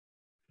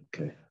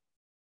Okay.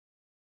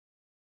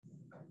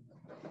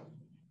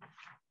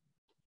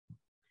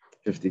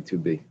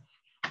 52b.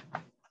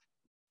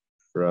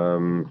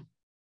 From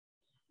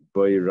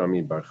Boy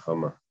Rami Bar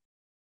Chama.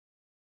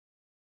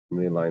 How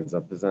many lines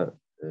up is that?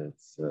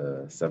 It's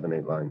 7,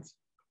 8 lines.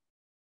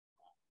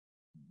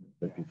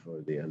 Right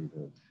before the end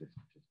of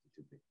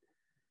 52b.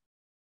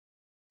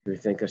 We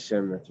thank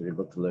Hashem that we're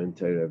able to learn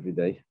Torah every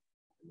day.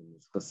 And in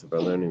this class of our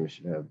learning, we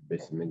should have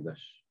Beis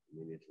Hamikdash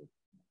immediately.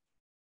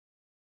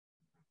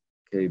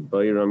 Okay,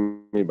 Boy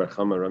Rami Bar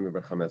Chama. Rami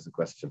Bar Chama has a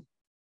question.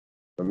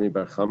 Rami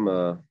Bar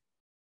Chama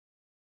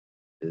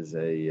is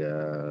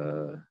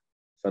a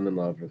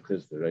son-in-law of Rav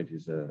Chisda, right?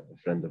 He's a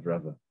friend of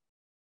Rava. It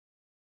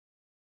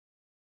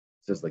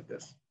says like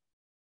this.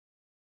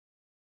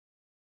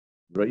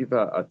 See,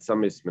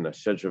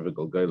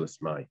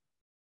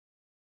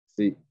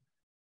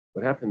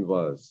 what happened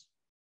was,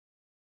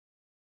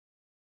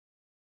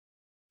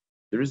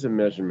 there is a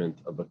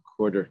measurement of a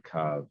quarter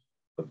kav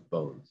of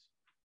bones,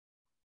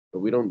 but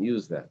we don't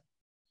use that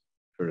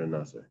for a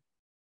Nazir.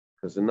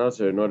 Because the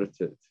Nazir, in order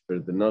for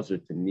the Nazir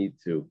to need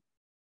to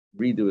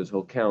redo his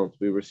whole count,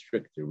 we were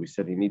stricter. We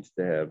said he needs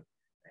to have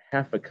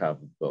half a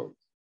kav of bones,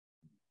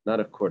 not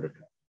a quarter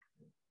kav.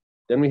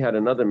 Then we had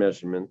another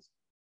measurement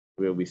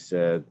where we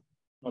said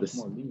it's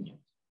more lenient.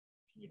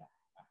 A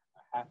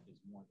half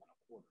is more than a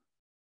quarter.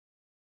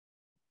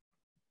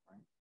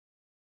 Right?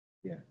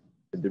 Yeah.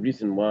 But the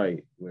reason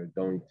why we're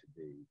going to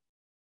be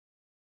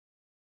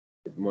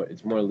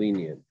it's more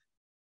lenient.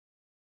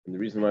 And the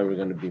reason why we're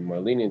going to be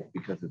more lenient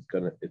because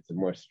it's a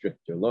more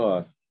stricter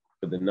law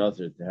for the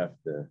Nazir to have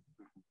to.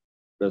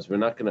 Because we're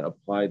not going to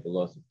apply the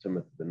laws of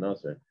Tumah to the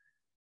Nazir,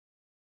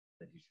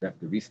 that he should have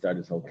to restart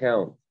his whole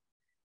count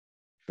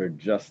for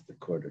just the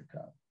quarter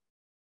kav.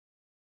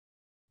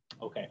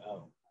 Okay.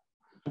 Oh.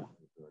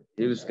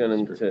 He was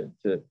going to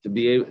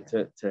be able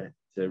to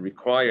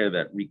require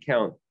that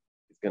recount.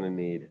 He's going to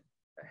need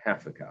a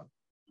half a kav,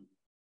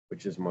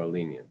 which is more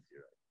lenient.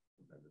 You're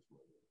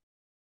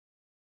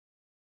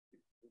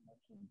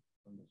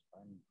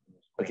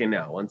right. Okay,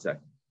 now 1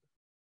 second.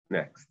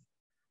 Next.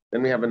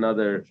 Then we have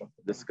another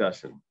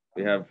discussion.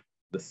 We have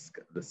the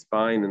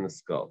spine and the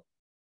skull.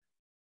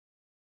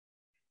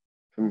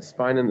 From the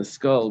spine and the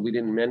skull, we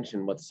didn't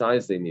mention what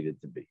size they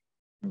needed to be.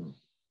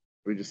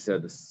 We just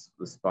said the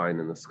spine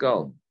and the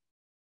skull.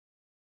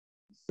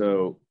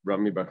 So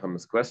Rami Bar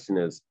Chama's question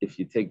is, if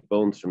you take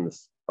bones from the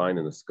spine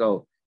and the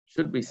skull,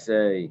 should we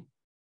say,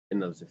 in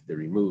those if they're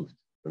removed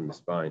from the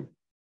spine,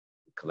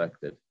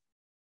 collected,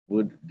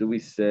 do we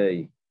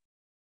say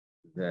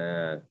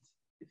that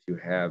if you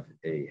have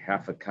a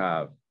half a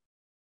kav,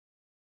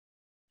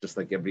 just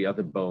like every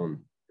other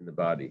bone in the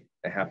body,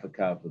 a half a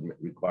kav would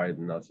require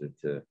the Nazir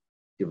to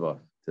give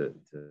off, to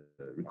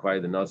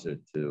require the Nazir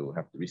to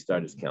have to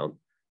restart his count?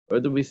 Or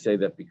do we say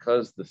that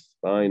because the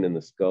spine and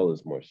the skull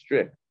is more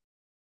strict,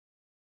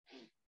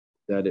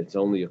 that it's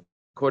only a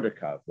quarter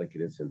kav, like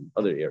it is in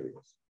other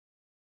areas?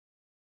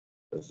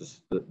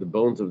 The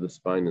bones of the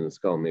spine and the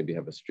skull maybe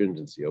have a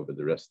stringency over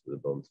the rest of the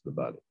bones of the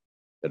body,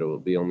 that it will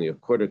be only a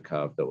quarter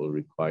kav that will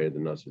require the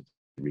Nazir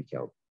to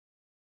recount.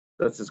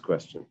 That's his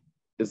question.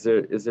 Is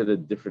it a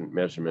different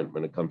measurement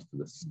when it comes to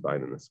the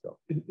spine and the skull?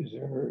 Is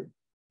there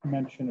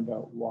mention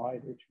about why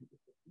they're treated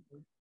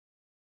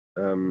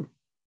differently?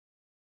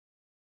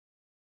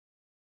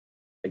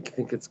 I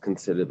think it's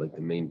considered like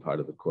the main part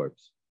of the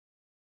corpse.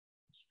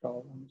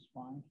 Skull and the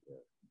spine.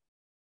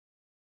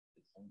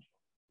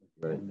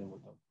 Right.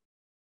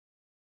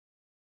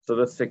 So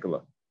let's take a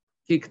look.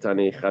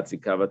 Kiktani chatzi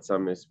kav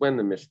atzamis. When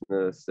the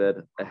Mishnah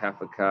said a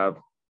half a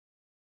kav,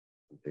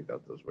 take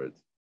out those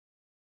words.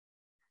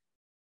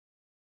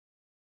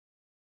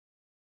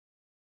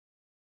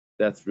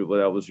 That's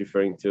what I was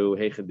referring to.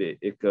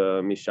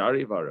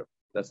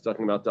 That's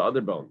talking about the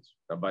other bones.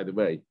 Now, by the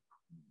way,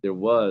 there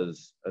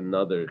was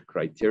another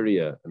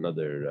criteria,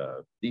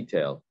 another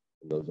detail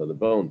in those other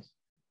bones.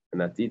 And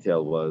that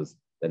detail was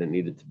that it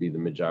needed to be the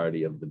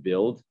majority of the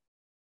build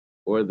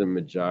or the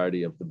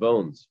majority of the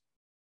bones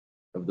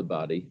of the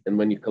body. And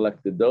when you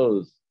collected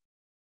those,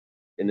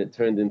 and it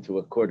turned into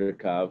a quarter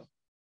kav,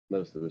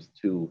 notice there was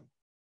two.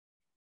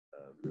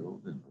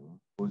 Build and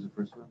what was the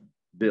first one?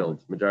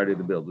 Build, majority of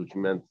the build, which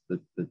meant the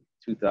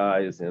two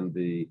thighs and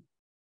the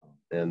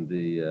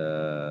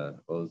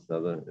what was the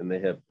other, and the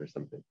hip or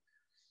something.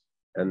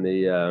 And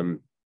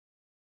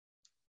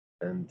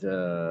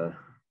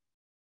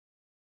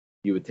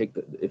you would take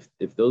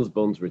if those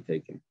bones were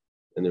taken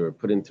and they were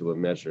put into a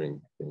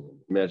measuring thing,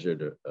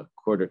 measured a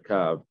quarter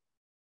kav,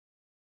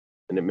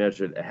 and it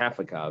measured a half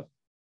a kav,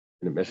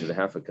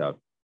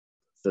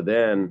 so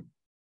then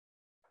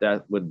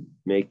that would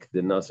make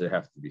the Nazir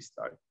have to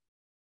restart.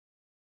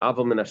 But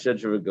when it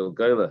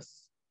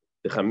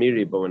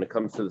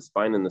comes to the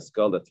spine and the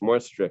skull, that's more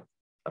strict.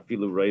 Over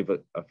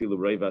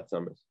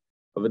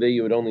there,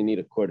 you would only need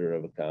a quarter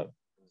of a kav.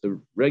 So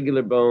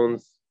regular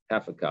bones,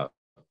 half a kav.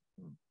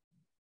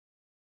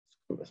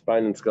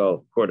 Spine and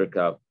skull, quarter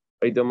kav.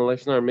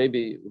 Or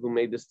maybe who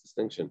made this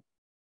distinction?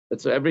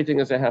 So everything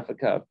is a half a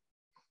kav.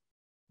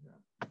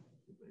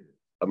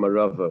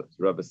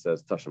 Rava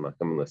says, Tashama,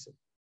 come and listen.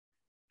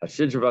 It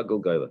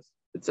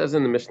says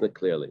in the Mishnah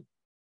clearly,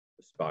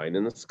 the spine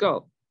and the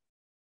skull.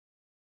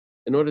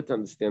 In order to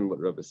understand what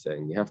Rava is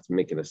saying, you have to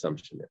make an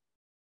assumption here.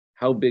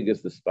 How big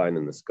is the spine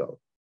and the skull?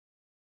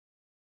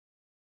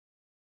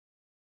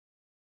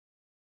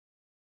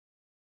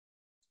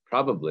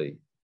 Probably,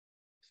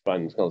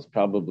 spine and skull is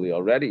probably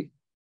already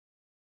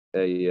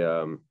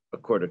a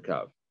quarter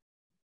kav.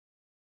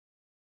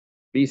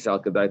 Bisal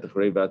kadai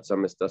tachreivat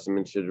samis dasim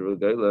in shidru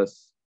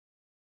geilas.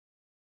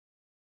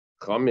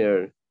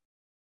 Chamir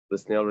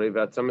l'snei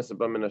reivat samis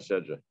abam min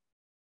hashedra.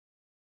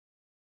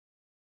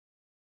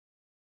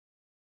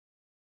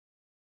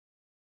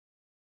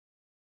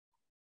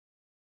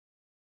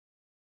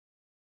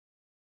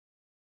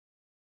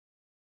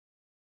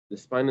 The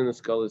spine and the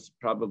skull is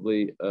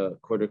probably a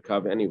quarter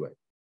kav anyway.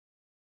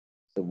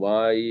 So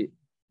why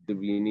do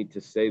we need to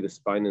say the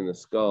spine and the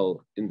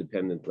skull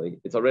independently?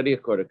 It's already a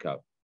quarter kav.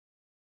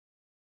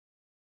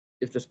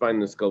 If the spine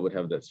and the skull would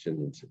have that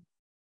tendency,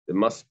 there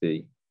must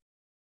be,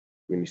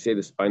 when you say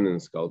the spine and the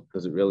skull,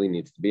 because it really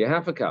needs to be a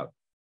half a kav.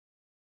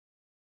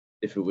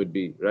 If it would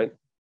be, right?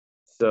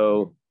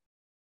 So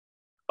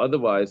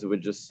otherwise it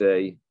would just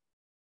say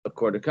a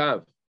quarter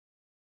kav.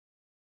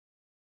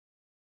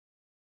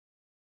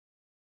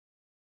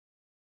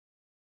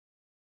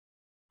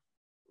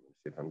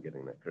 See if I'm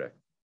getting that correct.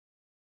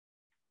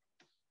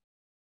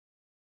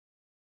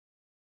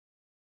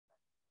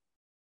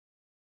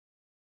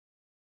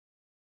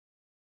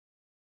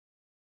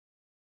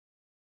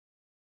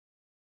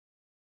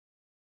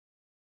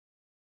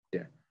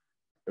 Yeah.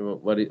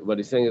 What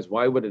he's saying is,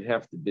 why would it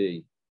have to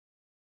be,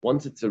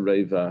 once it's a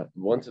reva,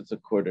 once it's a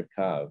quarter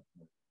kav,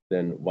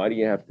 then why do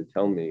you have to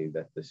tell me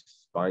that the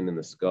spine and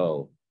the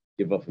skull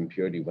give off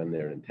impurity when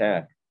they're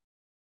intact?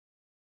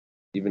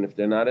 Even if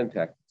they're not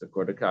intact, it's a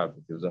quarter kav,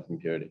 it gives off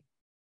impurity.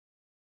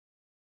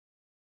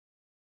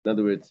 In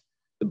other words,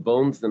 the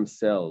bones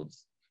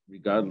themselves,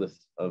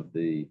 regardless of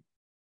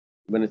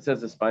when it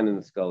says the spine and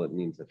the skull, it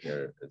means that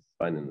the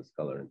spine and the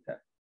skull are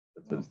intact.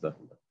 That's what it's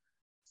talking about.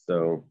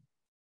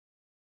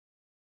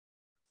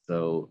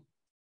 So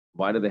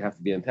why do they have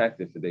to be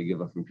intact if they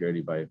give off impurity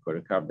by a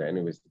quarter kav? They're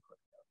anyways the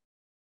quarter kav.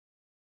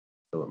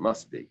 So it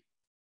must be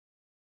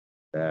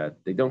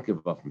that they don't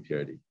give off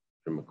impurity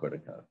from a quarter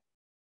kav.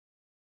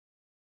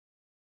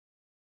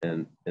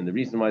 And the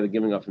reason why they're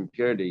giving off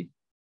impurity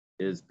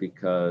is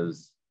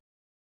because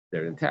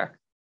they're intact.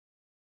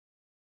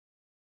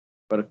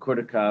 But a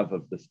quarter kav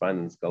of the spine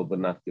and the skull would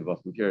not give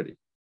off impurity,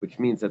 which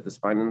means that the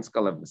spine and the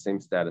skull have the same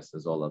status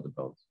as all other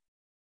bones.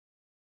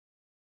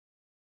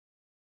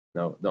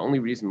 Now, the only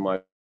reason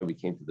why we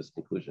came to this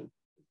conclusion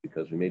is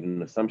because we made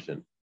an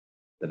assumption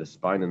that a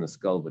spine and the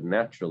skull would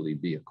naturally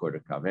be a quarter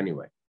kav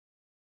anyway.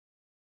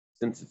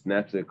 Since it's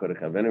naturally a quarter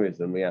kav anyways,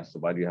 then we asked, so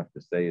why do you have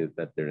to say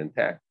that they're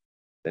intact?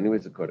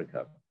 Anyways, a quarter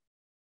kav.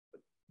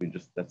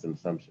 That's an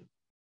assumption.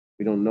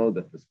 We don't know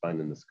that the spine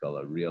and the skull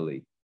are really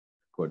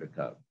a quarter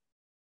kav.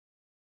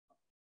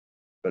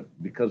 But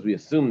because we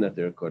assume that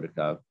they're a quarter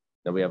kav,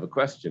 now we have a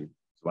question.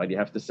 So why do you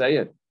have to say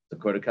it? It's a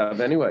quarter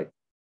kav anyway.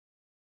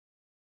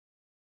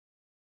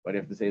 Why do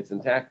you have to say it's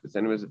intact? It's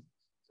anyways.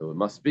 So it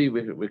must be,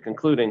 we're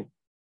concluding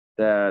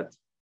that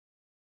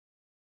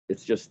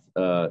it's just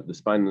the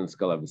spine and the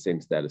skull have the same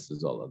status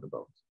as all other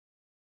bones.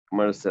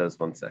 Gemara says,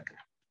 1 second.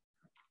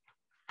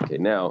 Okay,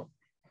 now,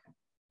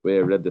 where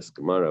I read this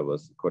Gemara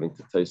was according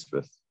to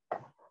Tosfos,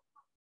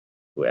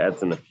 who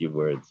adds in a few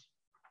words.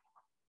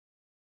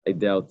 I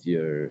doubt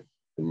your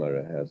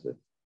Gemara has it,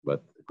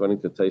 but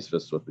according to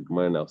Tosfos, what the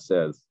Gemara now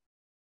says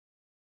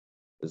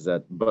is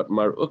that, but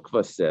Mar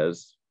Ukva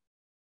says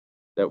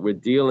that we're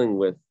dealing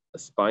with a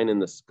spine in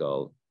the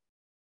skull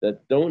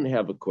that don't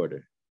have a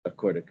quarter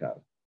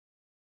kav.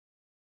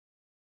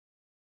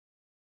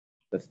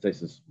 That's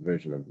Tosfos'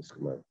 version of this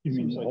Gemara. You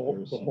mean the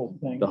whole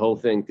thing? The whole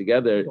thing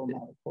together,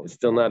 it's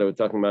still not. We're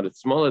talking about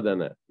it's smaller than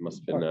that. It must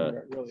have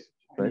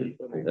been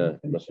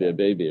must be a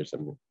baby or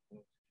something.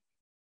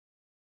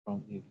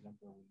 From the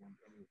example we went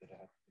through that I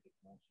have to get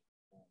most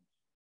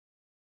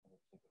of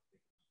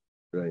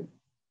the Right.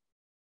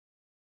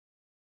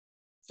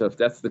 So if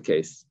that's the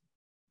case,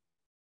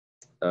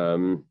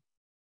 it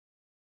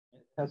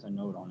has a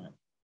note on it.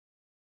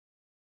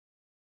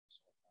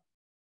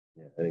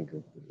 yeah, I didn't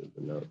go through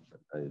the note,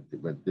 but I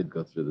did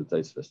go through the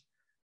Tosfos.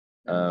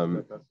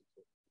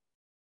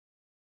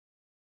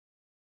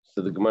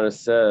 So the Gemara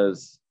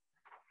says,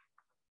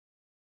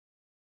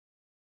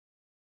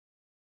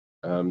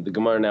 the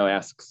Gemara now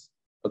asks,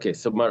 okay,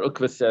 so Mar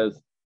Ukva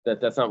says that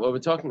that's not what we're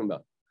talking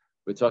about.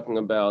 We're talking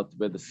about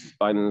where the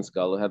spine and the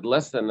skull had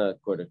less than a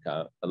quarter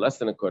kav.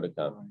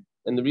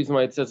 And the reason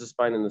why it says the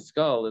spine and the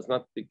skull is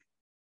not,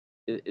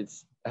 it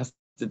has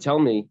to tell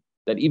me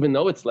that even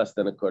though it's less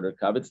than a quarter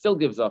kav, it still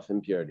gives off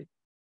impurity.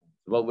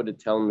 So what would it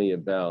tell me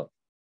about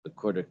the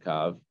quarter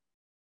kav?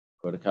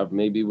 Quarter kav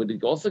maybe would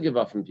it also give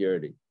off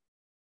impurity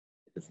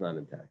if it's not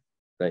intact,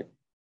 right?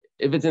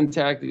 If it's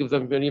intact, it gives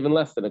off impurity even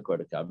less than a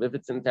quarter kav. If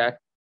it's intact,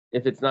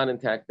 if it's not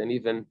intact, then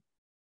even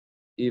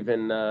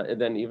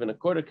a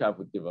quarter kav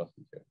would give off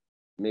impurity.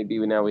 maybe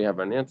now we have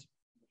an answer.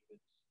 If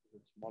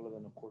it's smaller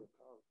than a quarter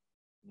cup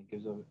and it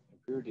gives a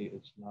impurity,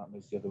 it's not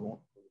like the other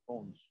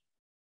bones.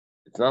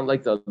 It's not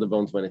like the other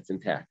bones when it's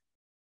intact.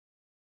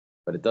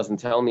 But it doesn't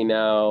tell me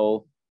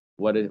now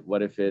what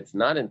if it's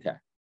not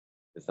intact.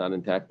 If it's not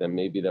intact, then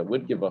maybe that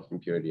would give off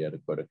impurity at a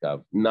quarter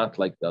cup, not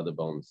like the other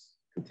bones,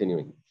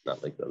 continuing,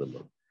 not like the other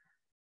bones.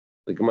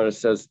 The Gemara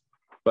says,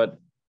 but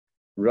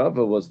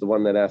Rava was the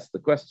one that asked the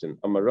question.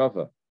 Amar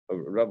Rava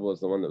was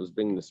the one that was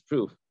bringing this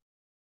proof.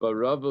 But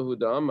Rava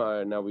Huda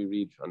Amar, now we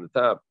read on the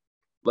top,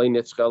 that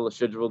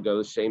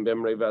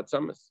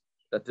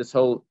this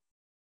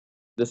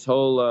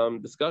whole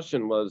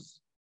discussion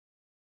was,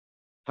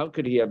 how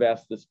could he have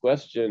asked this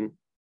question?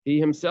 He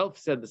himself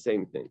said the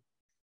same thing.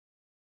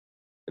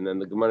 And then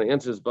the Gemara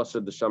answers,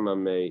 Basar Deshama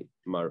me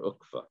Mar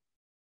Ukfa.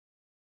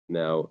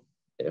 Now,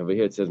 over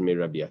here it says me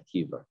Rabbi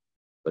Akiva.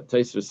 But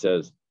Taisva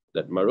says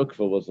that Mar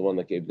Ukfa was the one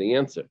that gave the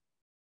answer.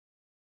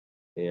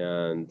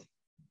 And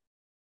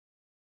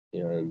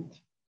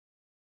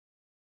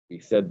he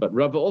said, but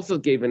Rava also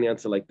gave an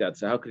answer like that.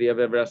 So how could he have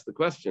ever asked the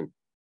question?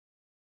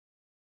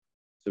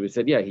 So we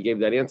said, yeah, he gave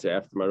that answer.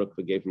 After Mar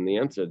Ukfa gave him the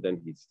answer,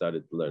 then he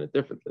started to learn it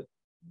differently.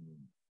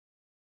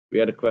 We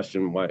had a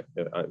question. We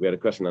had a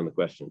question on the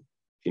question.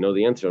 If you know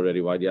the answer already,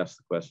 why do you ask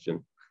the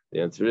question?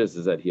 The answer is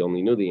that he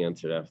only knew the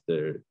answer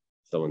after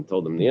someone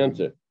told him the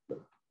answer,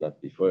 not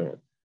beforehand.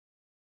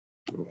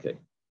 Okay,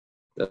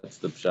 that's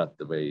the pshat,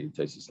 the way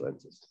Taisus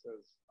learns it.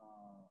 Says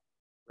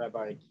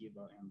Rabbi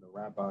Akiva and the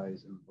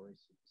rabbis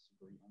embrace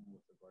disagree only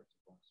with regard to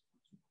bones from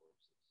two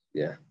corpses.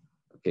 Yeah.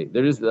 Okay.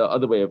 There is the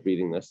other way of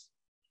reading this.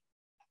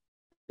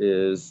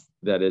 Is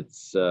that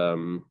it's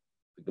the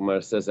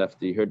Gemara says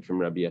after he heard from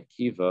Rabbi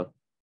Akiva,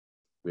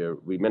 where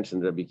we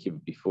mentioned Rabbi Akiva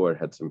before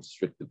had some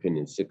strict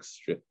opinions, 6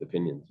 strict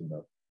opinions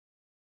about.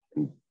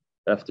 And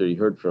after he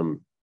heard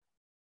from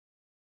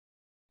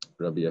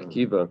Rabbi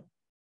Akiva,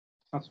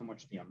 it's not so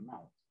much the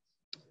amount;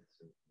 it's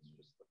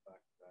just the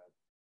fact that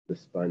the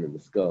spine and the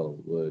skull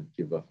would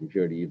give off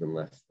impurity even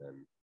less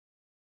than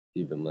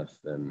a.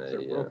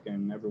 They're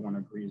broken. Everyone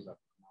agrees that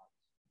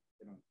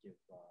they don't give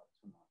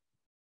too much.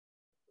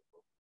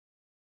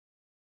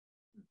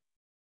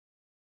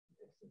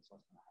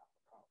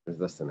 It's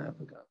less than half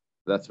a cup.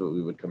 That's what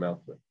we would come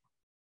out with.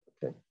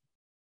 Okay.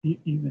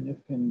 Even if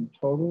in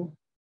total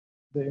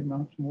they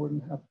amount to more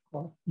than half a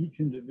cup, each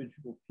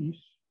individual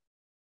piece.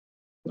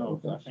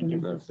 No, I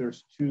think if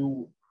there's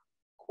 2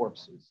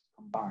 corpses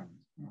combined,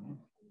 it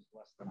was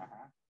less than a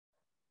half,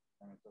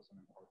 then it doesn't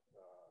import.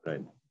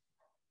 Right.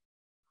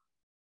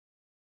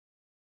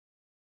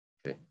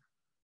 Okay.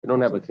 We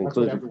don't have a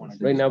conclusion.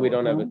 Right now, we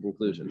don't have a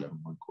conclusion. No.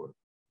 1/4.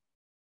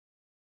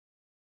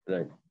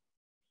 Right.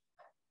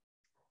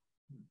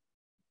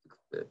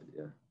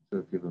 Yeah. So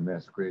if you have a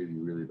mass grave,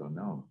 you really don't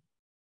know.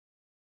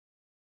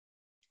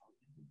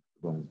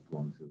 Bones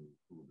belong to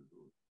who.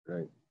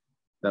 Right.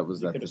 That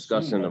was that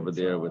discussion over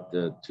there with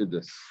the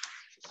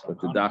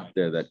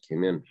doctor that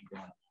came in. Just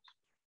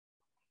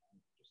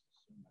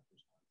assume that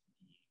there's going to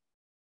be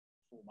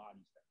full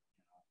bodies there,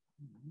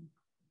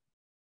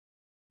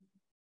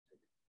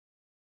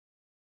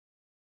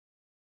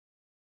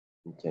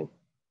 Okay.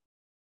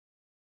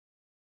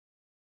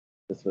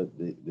 That's what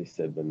they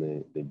said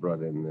when they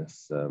brought in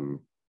this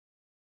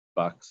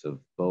box of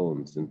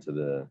bones into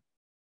the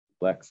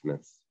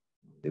blacksmiths.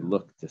 They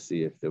looked to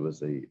see if there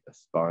was a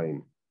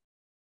spine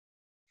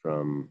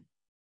from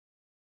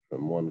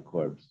one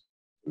corpse,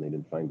 and they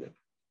didn't find it.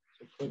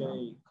 So could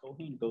a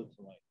Kohen go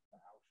to like the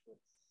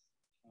Auschwitz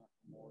camp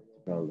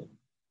memorial? Probably.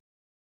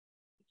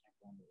 They can't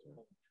go on those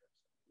Kohen trips.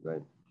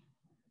 Right.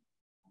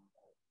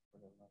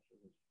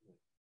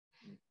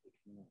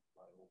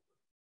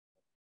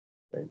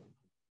 Right.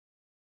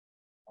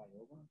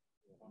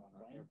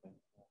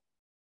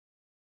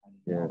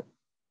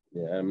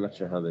 Yeah, I'm not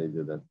sure how they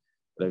do that,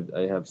 but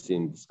I have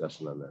seen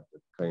discussion on that. The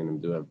Kohanim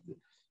do have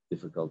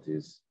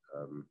difficulties.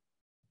 I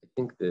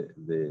think that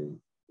they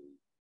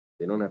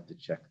don't have to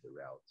check the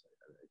routes.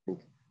 I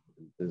think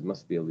there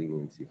must be a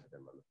leniency for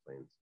them on the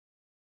planes,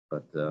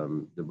 but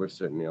there were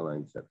certain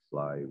airlines that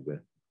fly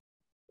with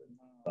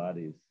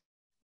bodies.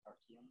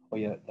 Oh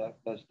yeah,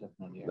 that's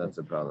definitely. That's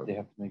a problem. They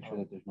have to make sure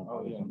that there's no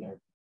bodies in there.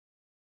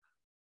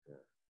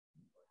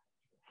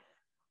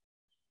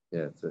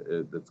 Yeah,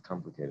 it's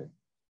complicated.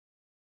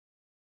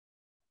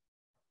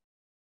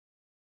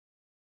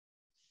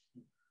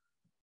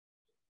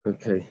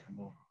 Okay.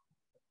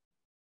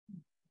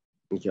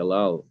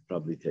 Halal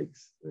probably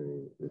takes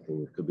the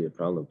thing. It could be a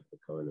problem for the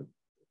Kohen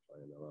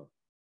flying halal.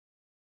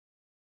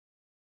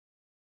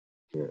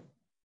 Yeah.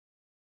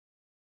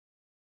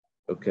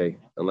 Okay,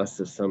 unless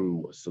there's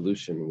some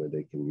solution where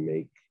they can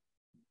make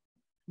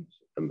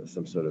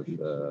some sort of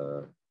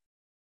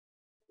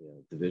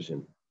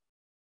division.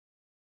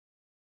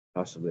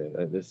 Possibly,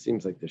 this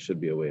seems like there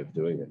should be a way of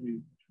doing it.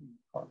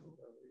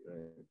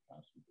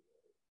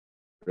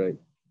 Right.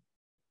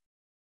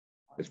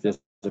 If there's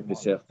a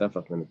Pesach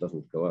tefach, then it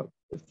doesn't go up.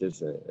 If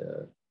there's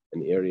an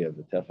area of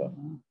the tefach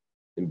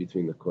in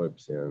between the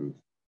corpse and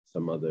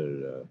some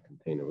other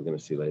container, we're going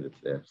to see later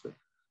today. Actually.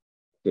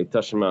 Okay,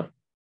 Tashma.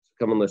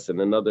 come and listen.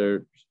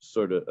 Another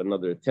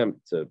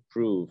attempt to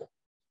prove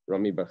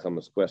Rami Bar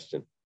Chama's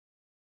question.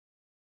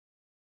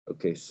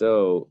 Okay,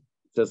 so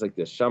it says like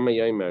this: Shama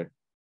Yomer,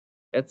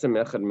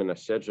 etzem echad min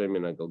hashedrei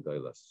min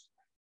hagalgalos.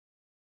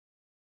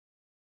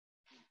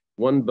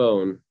 One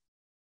bone,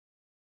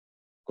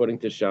 according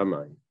to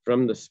Shammai,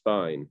 from the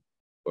spine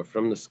or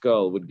from the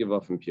skull would give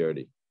off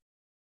impurity.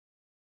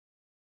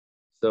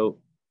 So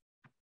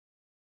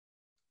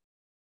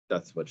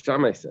that's what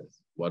Shammai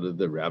says. What did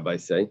the rabbi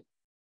say?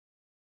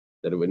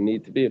 That it would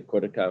need to be a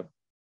quarter kav.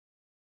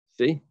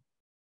 See,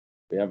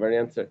 we have our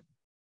answer.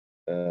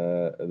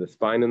 The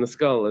spine and the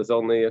skull is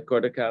only a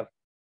quarter kav.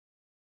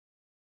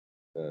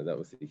 That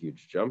was a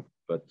huge jump,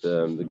 but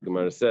the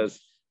Gemara says,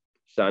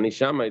 Shani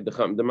Shammai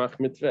demach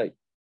mitrei.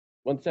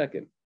 1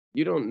 second.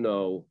 You don't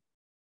know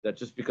that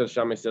just because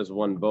Shammai says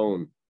one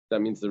bone,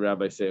 that means the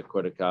rabbi say a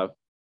quarter kav.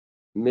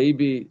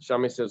 Maybe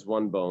Shammai says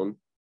one bone,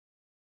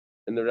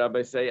 and the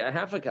rabbi say a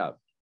half a kav.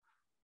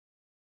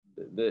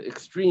 The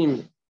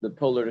extreme, the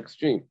polar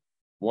extreme,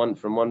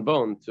 from one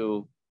bone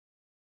to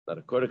not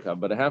a quarter kav,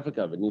 but a half a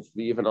kav. It needs to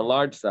be even a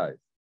large size,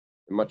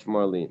 much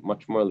more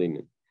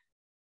lenient.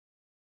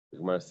 The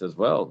Gemara says,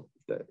 well,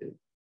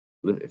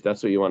 if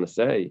that's what you want to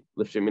say,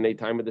 so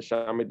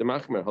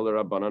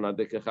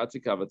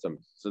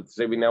to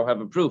say we now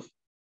have a proof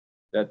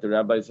that the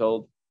rabbis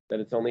hold that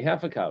it's only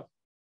half a kav,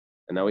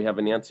 and now we have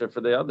an answer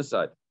for the other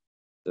side.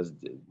 Says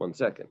 1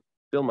 second.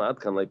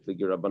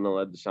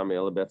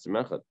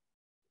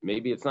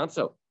 Maybe it's not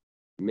so.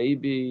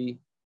 Maybe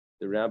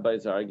the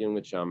rabbis are arguing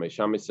with Shammai.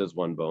 Shammai says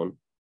one bone.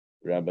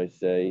 The rabbis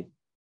say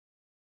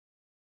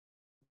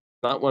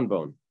not one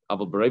bone.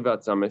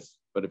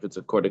 But if it's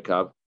a quarter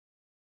kav,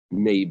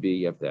 maybe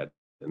you have that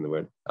in the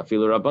word.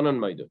 Afilu Rabbanan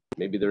maidu.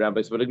 Maybe the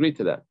rabbis would agree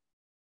to that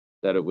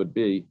it would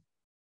be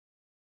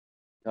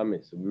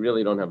tummy. So we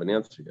really don't have an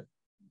answer yet.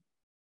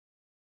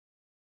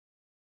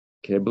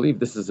 Okay, I believe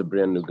this is a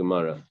brand new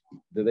Gemara.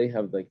 Do they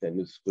have like that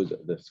new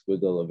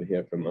squiggle over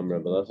here from Amr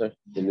Rabbi Eliezer?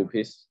 The new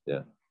piece?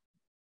 Yeah.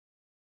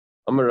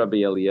 Amr Rabbi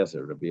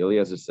Eliezer. Rabbi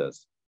Eliezer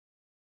says,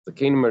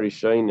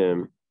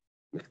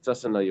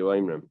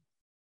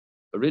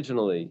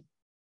 originally,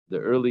 the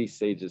early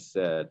sages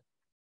said,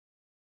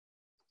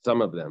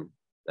 some of them,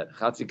 that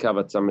chatzi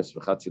kavat tzamis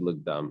v'chatzi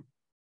lugdam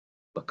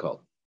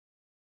lakol.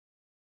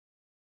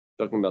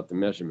 Talking about the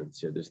measurements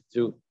here, there's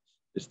two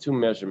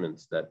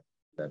measurements that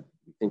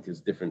we think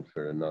is different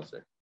for a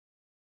nazir.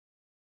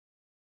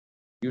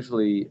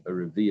 Usually a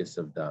revius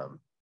of dam,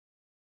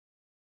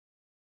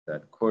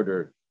 that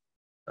quarter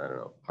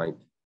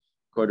pint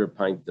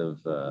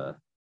of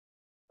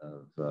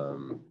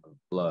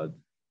blood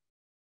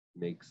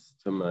makes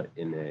tumah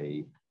in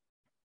a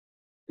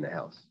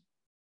house.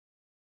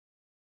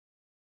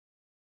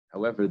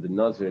 However, the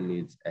nazir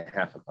needs a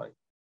half a pint,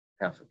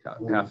 half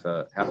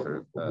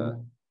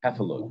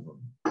a load.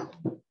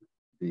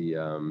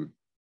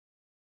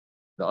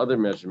 The other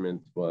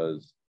measurement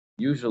was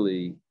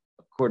usually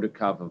a quarter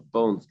kav of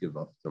bones give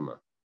off tumah,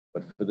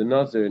 but for the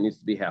nazir it needs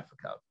to be half a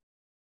kav.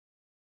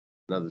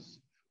 Now, the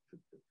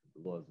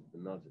laws of the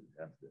nazir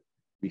have to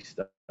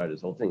restart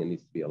his whole thing. It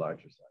needs to be a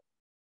larger size,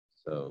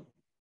 so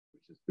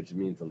which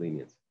means a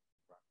leniency.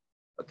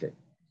 Okay.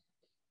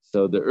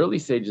 So the early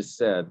sages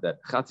said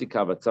that chatzi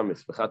kav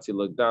atzamis v'chatzi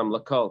lugdam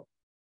lakol.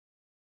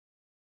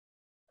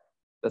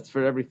 That's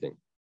for everything.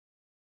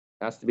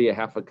 It has to be a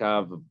half a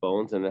kav of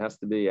bones, and it has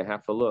to be a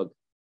half a lug.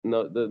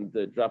 No,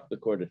 drop the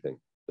quarter thing.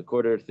 The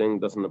quarter thing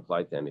doesn't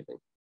apply to anything.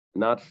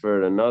 Not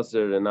for a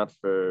nazir, and not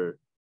for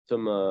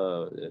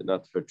tumah,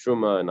 not for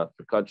truma, and not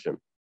for kachim.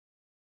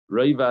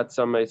 Reiva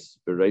atzamis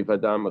v'reiva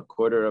dam, a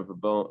quarter of a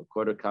bone, a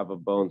quarter kav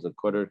of bones, a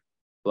quarter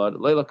blood.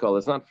 Leila kol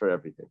is not for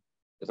everything.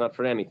 It's not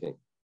for anything.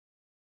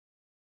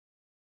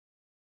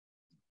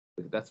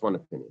 That's one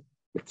opinion.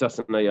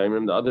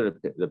 The other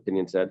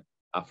opinion said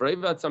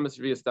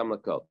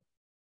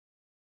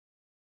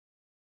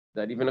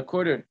that even a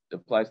quarter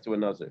applies to a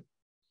nazir.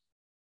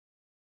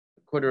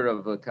 A quarter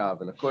of a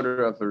kav and a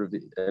quarter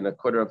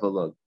of a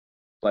lug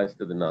applies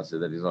to the nazir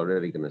that he's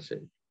already going to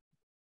shave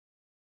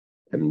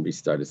and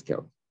restart his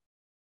count.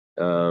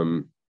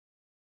 However,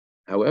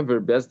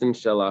 Bezdin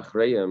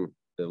Shalachreim,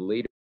 the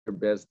later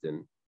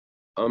Bezdin,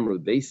 Amru,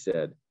 they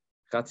said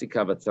chatzi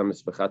kav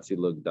atzamis v'chatzi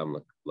lug dam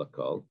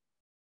lakol,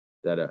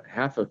 that a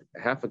half a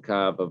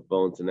kav of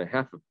bones and a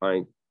half a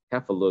pint,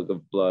 half a lug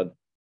of blood,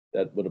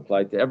 that would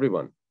apply to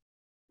everyone.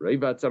 But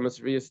if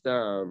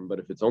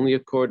it's only a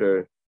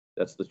quarter,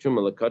 that's the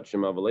truma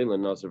lekachim avalela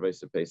nazir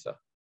v'isa pesach.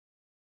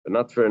 But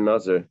not for a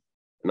nazir,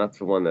 not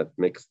for one that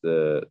makes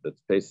that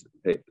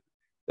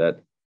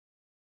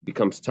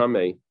becomes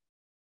tamei.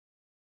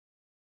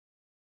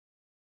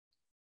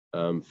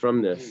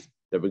 From this,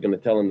 that we're going to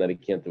tell him that he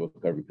can't do a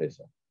carbon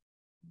pesach.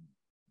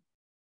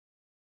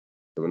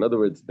 So in other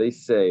words, they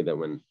say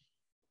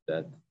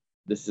that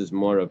this is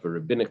more of a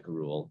rabbinic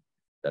rule,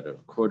 that a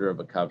quarter of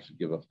a kav should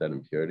give off that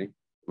impurity.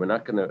 We're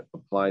not going to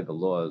apply the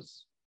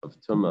laws of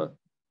tumah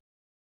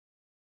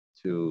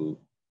to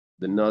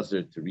the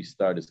nazir to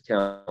restart his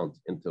count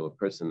into a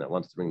person that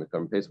wants to bring the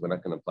carbon pesach. We're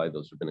not going to apply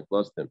those rabbinic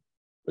laws to him.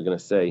 we're going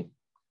to say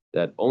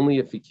that only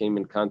if he came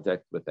in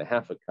contact with a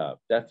half a kav,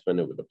 that's when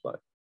it would apply.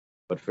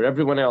 But for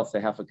everyone else,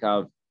 a half a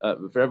kav,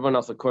 for everyone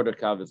else, a quarter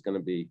kav is going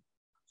to be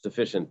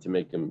sufficient to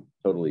make him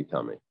totally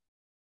tummy.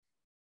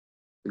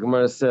 The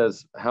Gemara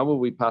says, how are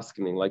we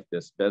paskening like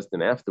this?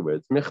 Bezdin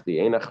afterwards,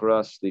 michti ein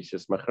achras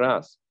shlishis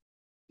machras.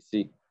 You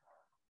see,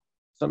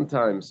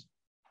 sometimes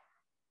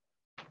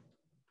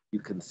you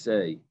can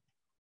say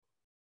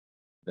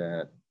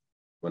that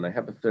when I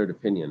have a third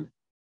opinion,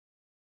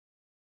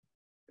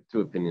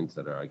 two opinions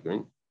that are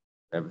arguing,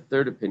 I have a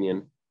third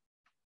opinion.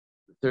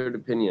 The third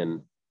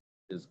opinion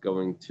is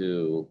going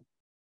to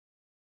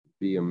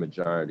be a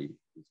majority.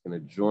 He's going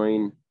to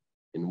join,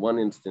 in one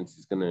instance,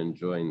 he's going to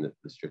join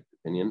the strict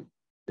opinion.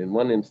 In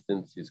one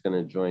instance, he's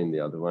going to join the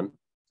other one.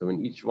 So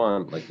in each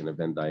one, like in a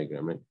Venn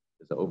diagram, right,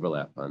 there's an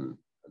overlap on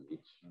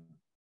each.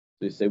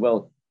 So you say,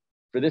 well,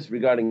 for this,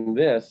 regarding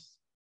this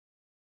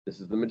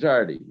is the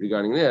majority.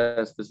 Regarding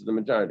this is the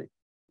majority.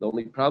 The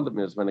only problem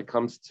is when it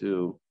comes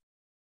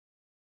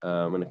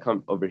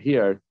over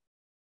here,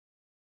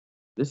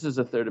 this is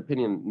a third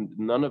opinion.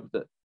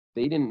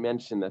 They didn't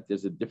mention that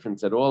there's a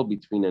difference at all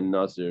between a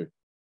Nazir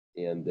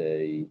and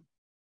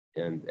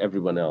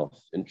everyone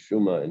else in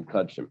Truma and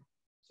Kachim.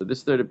 So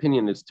this third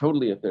opinion is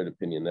totally a third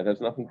opinion that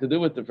has nothing to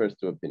do with the first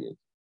two opinions.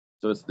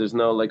 So there's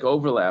no like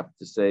overlap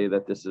to say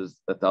that the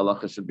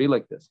halacha should be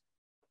like this.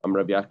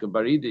 Rabbi Yaakov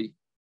Baridi.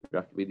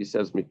 Rabbi Baridi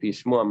says,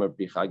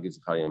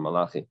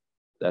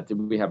 that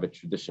we have a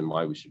tradition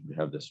why we should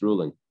have this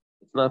ruling.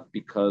 It's not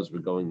because we're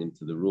going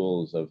into the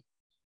rules of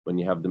when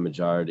you have the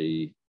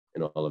majority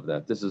and all of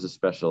that. This is a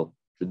special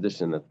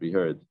tradition that we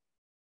heard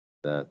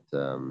that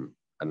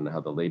I don't know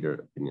how the later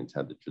opinions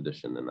had the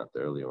tradition and not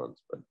the earlier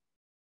ones, but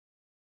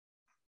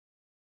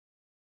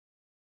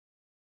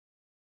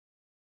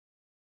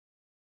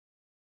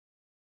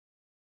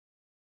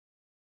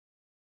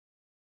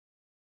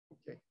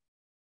okay.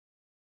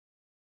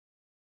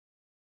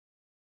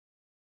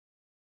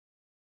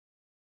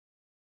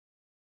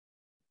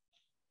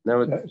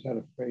 Now is that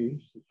a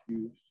phrase that's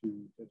used to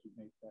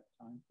designate that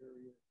time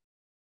period?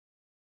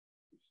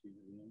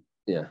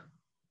 Yeah.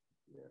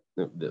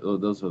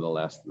 Those were the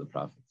last of the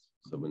prophets.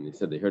 So when they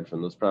said they heard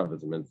from those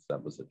prophets, it meant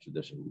that was a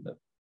tradition that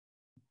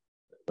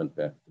went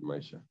back to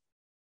Moshe.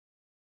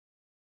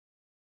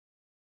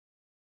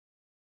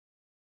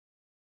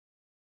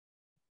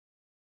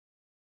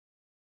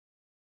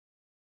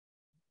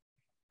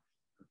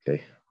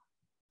 Okay.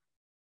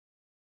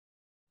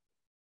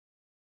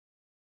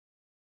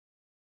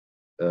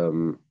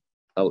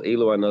 Al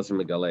Elu Nazir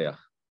Megaleach.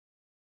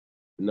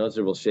 The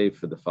Nazir will shave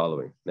for the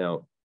following.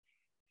 Now,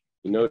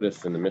 you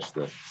noticed in the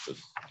Mishnah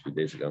just a few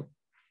days ago,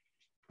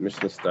 the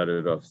Mishnah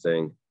started off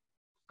saying,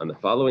 on the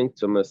following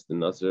Tumas, the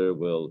Nazir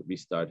will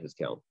restart his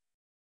count.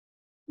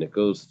 And it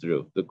goes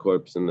through the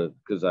corpse and the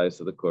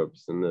kazayas of the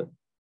corpse and the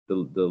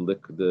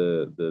liquid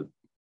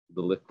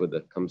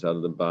that comes out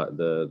of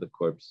the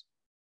corpse.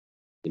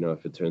 You know,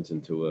 if it turns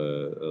into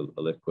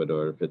a liquid,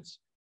 or if it's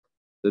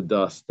the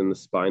dust and the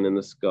spine and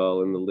the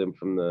skull and the limb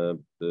from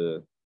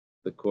the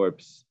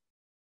corpse,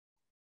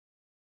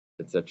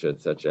 etc.,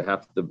 etc.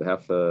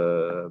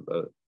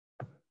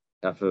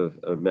 Half a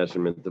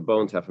measurement of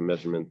bones, half a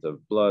measurement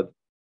of blood.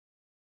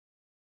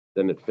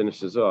 Then it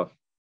finishes off.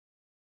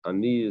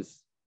 On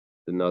these,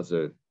 the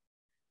Nazir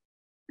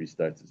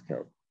restarts his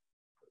count.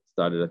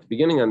 Started at the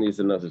beginning on these,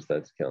 the Nazir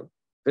starts his count.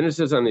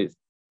 Finishes on these.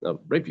 Now,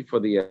 right before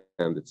the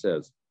end, it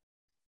says,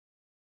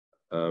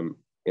 and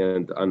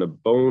on a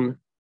bone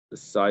the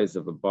size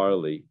of a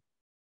barley,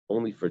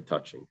 only for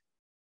touching.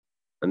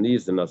 And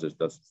these, the Nazir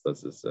does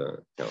this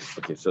count.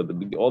 Okay, so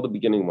all the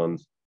beginning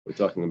ones, we're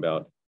talking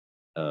about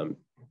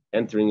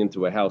entering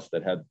into a house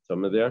that had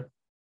tumah there.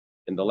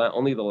 And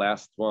only the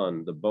last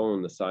one, the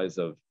bone the size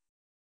of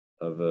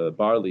a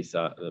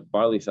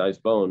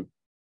barley-sized bone,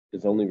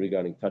 is only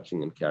regarding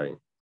touching and carrying.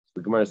 So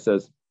the Gemara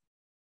says,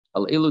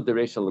 Al elu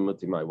dereisha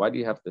lemutimai. Why do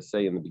you have to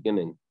say in the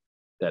beginning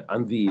that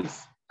on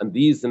these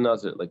the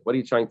Nazir, like what are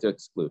you trying to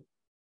exclude?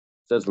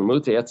 It says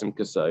lemute etzem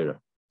kasaira.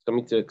 It's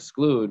coming to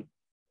exclude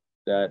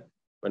that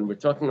when we're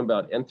talking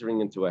about entering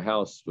into a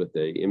house with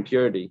a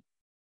impurity,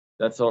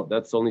 that's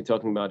only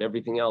talking about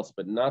everything else,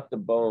 but not the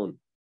bone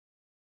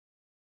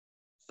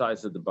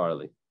size of the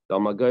barley. For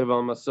the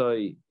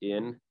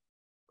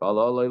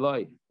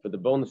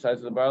bone the size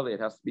of the barley, it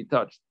has to be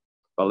touched.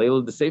 And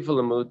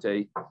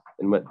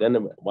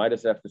then why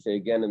does it have to say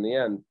again in the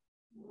end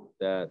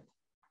that,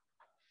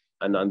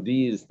 and on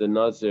these the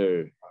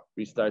Nazir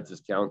restarts his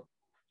count?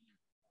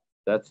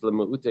 That's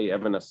lemuute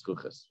even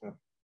aschuchas.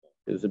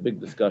 There's a big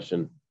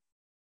discussion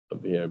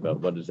over here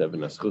about what is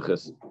even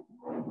aschuchas,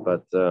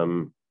 but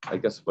I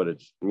guess what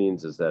it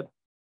means is that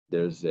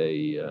there's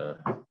a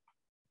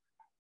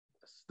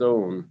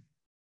stone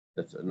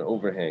that's an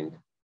overhang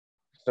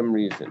for some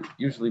reason.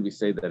 Usually we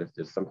say that if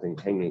there's something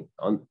hanging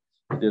on,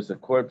 if there's a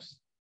corpse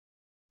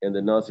and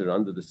the Nazir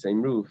under the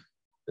same roof,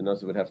 the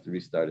Nazir would have to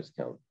restart his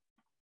count.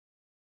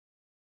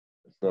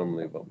 That's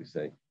normally what we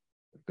say.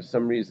 But for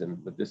some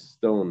reason, with this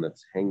stone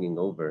that's hanging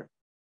over,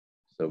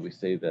 so we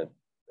say that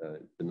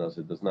the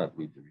Nazir does not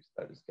need to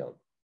restart his count.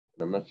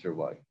 I'm not sure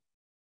why.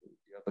 You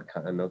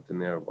have a note in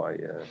there why.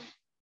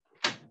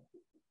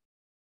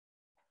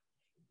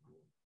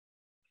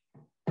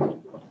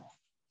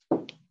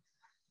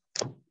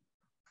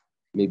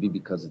 Maybe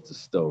because it's a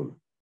stone.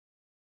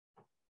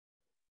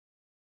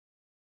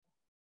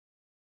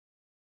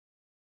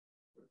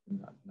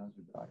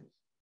 Nazir dies.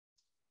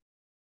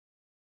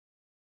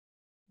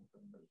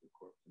 The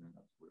corpse, and then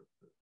that's where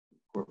the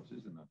corpse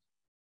is, and that's.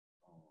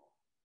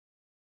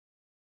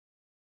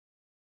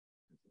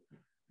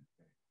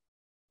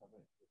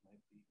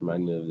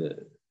 Remind me of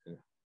the.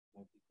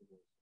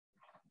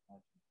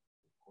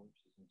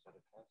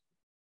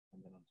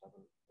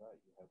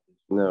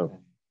 No,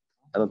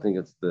 I don't think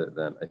it's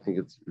that. I think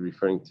it's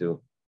referring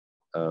to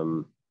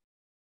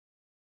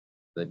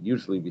that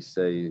usually we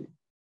say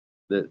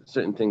that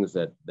certain things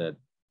that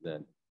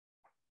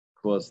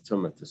cause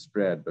tumah to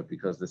spread, but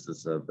because this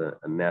is a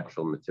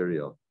natural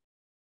material,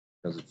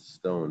 because it's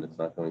stone, it's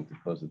not going to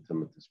cause the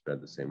tumah to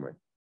spread the same way.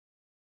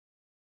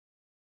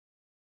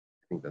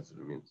 I think that's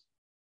what it means,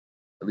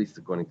 at least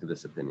according to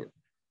this opinion.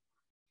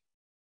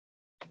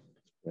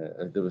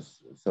 There was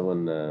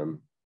someone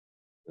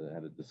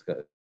had a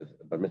discussion.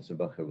 Bar Mitzvah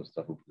Bacher was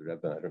talking to the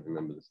Rebbe. I don't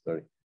remember the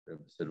story. The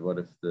Rebbe said, "What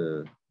if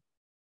he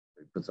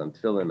puts on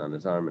tefillin on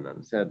his arm and on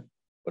his head?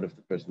 What if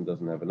the person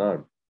doesn't have an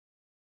arm?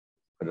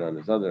 Put it on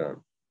his other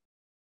arm."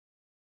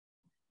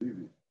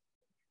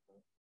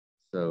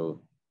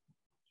 So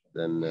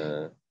then,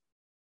 what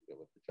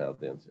the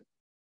child answered.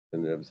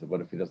 Then the Rebbe said,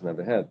 "What if he doesn't have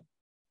a head?"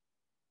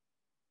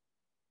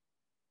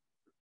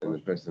 And the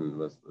person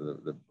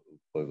the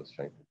boy was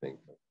trying to think,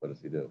 what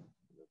does he do?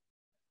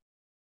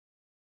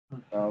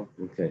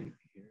 Okay.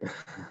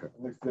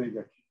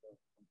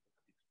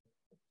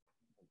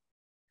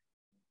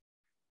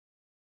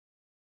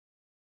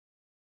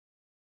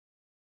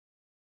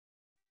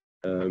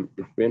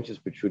 If branches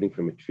protruding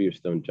from a tree or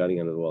stone jutting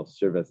out of the wall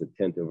serve as a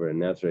tent over a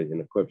Nazarite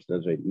and a corpse,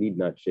 Nazarite need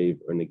not shave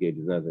or negate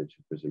his Nazarite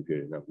for some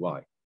period. Now,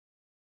 why?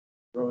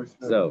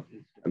 So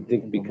I'm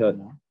thinking because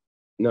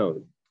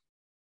no,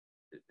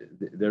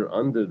 they're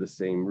under the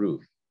same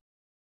roof,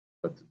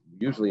 but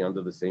usually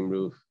under the same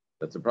roof,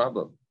 that's a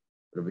problem.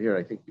 But over here,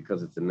 I think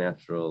because it's a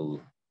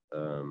natural. It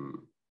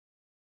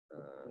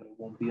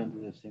won't be under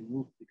the same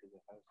roof because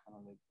it has kind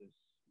of like this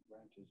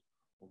branches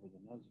over the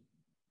Nazir.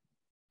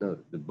 No,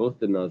 both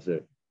the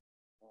Nazir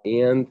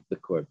and the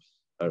corpse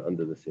are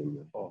under the same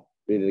roof. Oh.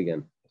 Read it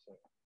again.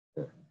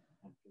 Yeah.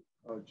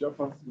 Jeff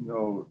wants to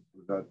know,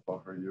 does that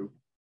buffer you?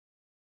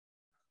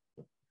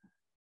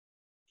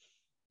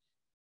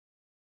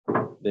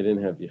 They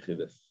didn't have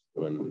Yechidus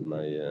when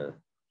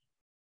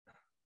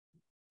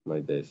my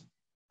days.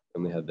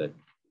 And we had that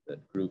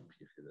group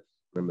Yechidus.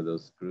 Remember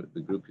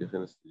the group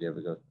Yechidus? Did you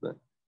ever go to that?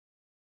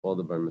 All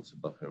the Bar Mitzvah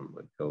Bachrim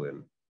would go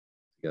in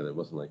together. It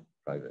wasn't like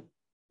private.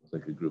 It was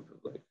like a group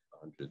of like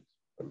 100.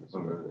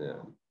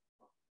 Yeah.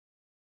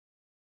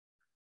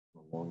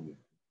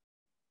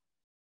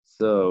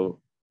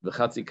 So the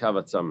Chatzi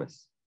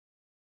Kavatzamis.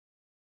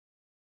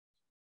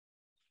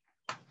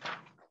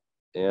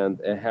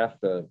 And a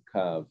half a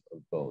kav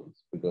of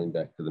bones. We're going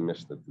back to the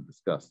Mishnah to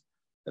discuss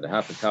that a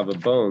half a kav of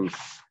bones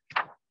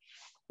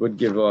would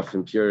give off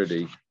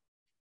impurity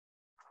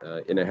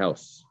in a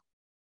house.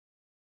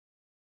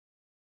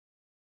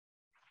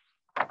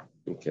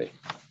 Okay.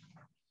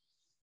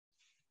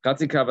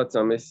 Chatzi kav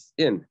atzamis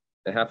in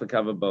a half a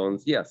kav of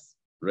bones. Yes.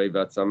 Reiv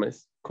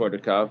atzamis quarter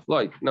kav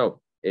like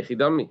no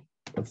echidami.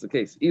 What's the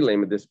case?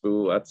 Ilem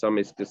disbu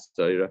atzamis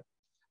kisayra.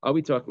 Are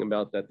we talking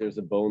about that there's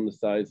a bone the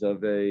size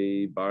of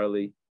a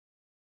barley?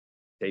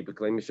 So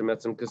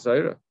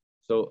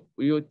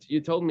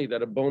you told me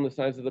that a bone the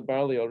size of the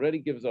barley already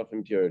gives off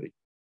impurity.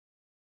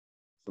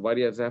 So why do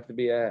you have to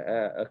be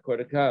a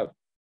quarter kav?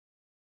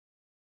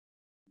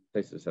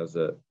 Tesis has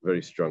a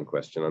very strong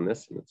question on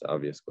this, and it's an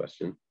obvious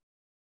question.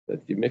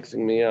 That you're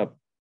mixing me up.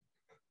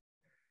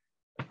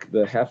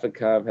 The half a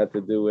kav had to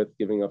do with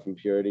giving off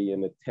impurity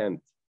in a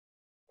tent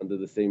under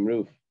the same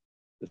roof.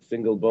 The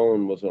single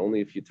bone was only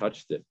if you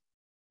touched it.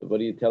 So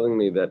what are you telling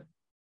me that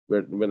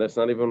when that's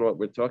not even what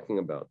we're talking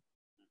about?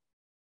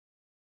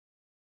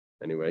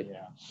 Anyway,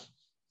 yeah.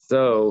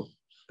 So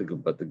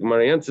but the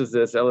Gemara answers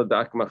this.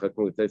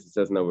 It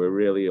says no, we're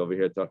really over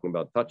here talking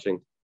about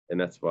touching, and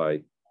that's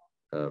why.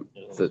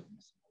 So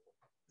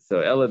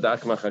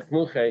eladak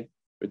machakmuche,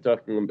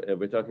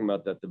 we're talking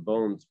about that the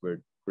bones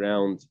were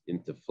ground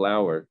into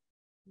flour,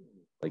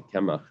 like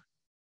kemach,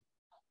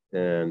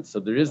 and so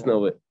there is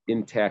no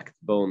intact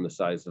bone the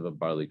size of a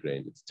barley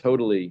grain. It's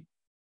totally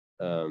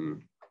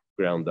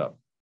ground up.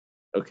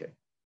 Okay.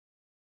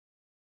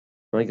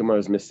 My Gemara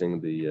is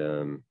missing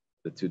the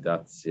two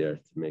dots here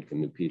to make a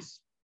new piece,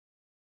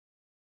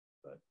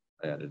 but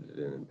I added it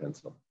in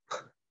pencil.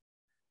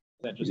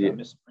 That just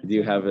do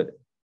you have it?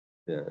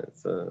 Yeah,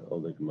 it's an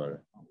older Gemara.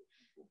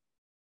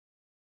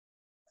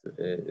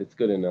 It's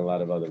good in a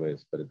lot of other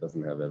ways, but it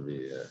doesn't have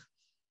every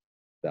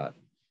dot.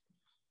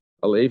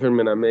 If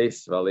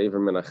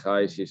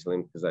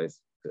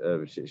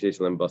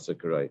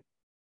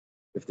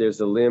there's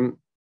a limb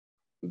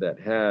that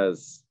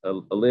has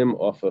a limb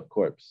off a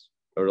corpse,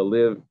 or a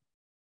limb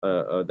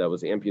that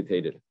was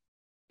amputated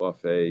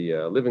off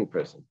a living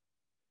person.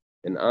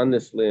 And on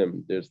this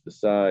limb, there's the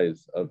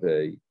size of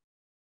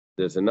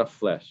there's enough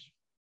flesh.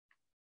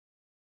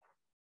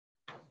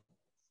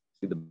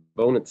 See, the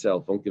bone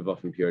itself won't give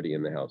off impurity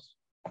in the house.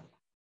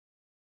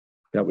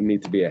 That would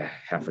need to be a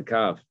half a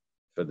kav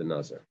for the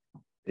nazir.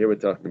 Here we're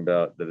talking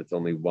about that it's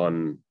only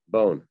one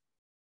bone.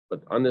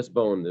 But on this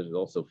bone, there's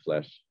also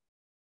flesh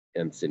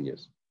and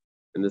sinews.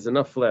 And there's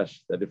enough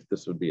flesh that if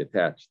this would be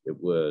attached, it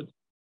would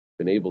have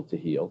been able to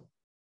heal.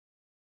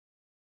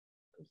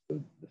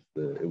 It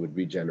would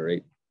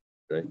regenerate,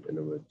 right? And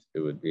it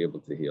would be able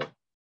to heal.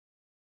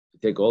 If you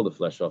take all the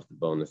flesh off the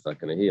bone, it's not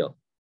going to heal.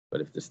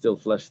 But if there's still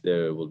flesh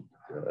there, it will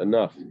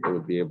enough, it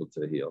would be able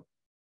to heal.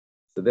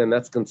 So then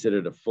that's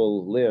considered a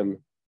full limb,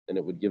 and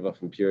it would give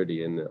off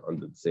impurity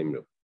under the same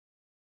roof.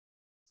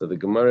 So the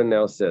Gemara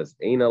now says,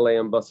 Ein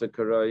alayam basa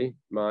karai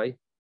mai.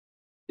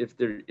 If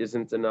there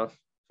isn't enough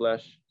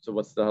flesh, so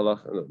what's the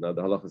halacha? Now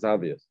the halacha is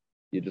obvious.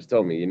 You just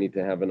told me you need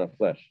to have enough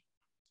flesh.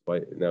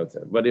 But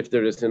if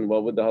there isn't,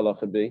 what would the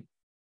halacha be?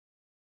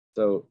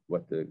 So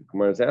what the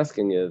Gemara is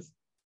asking is,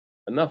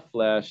 enough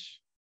flesh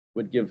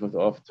would give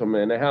off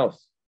tumah in a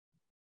house.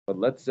 But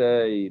let's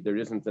say there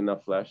isn't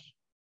enough flesh.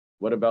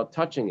 What about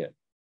touching it?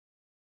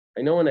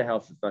 I know in a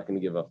house it's not going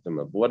to give off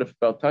tumah, but what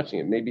about touching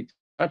it? Maybe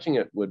touching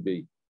it would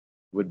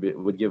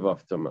give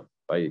off tumah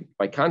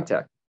by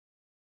contact.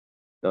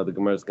 Now the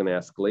Gemara is going to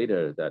ask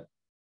later that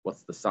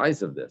what's the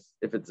size of this?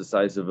 If it's the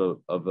size of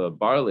a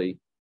barley,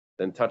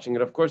 then touching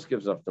it of course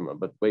gives off tumah.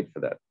 But wait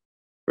for that.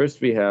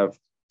 First we have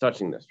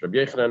touching this. Rabbi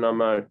Yochanan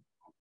Amar,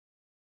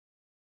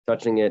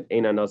 touching it,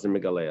 Eina Nazir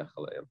Megaleach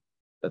Alayim,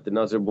 that the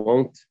Nazir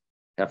won't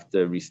have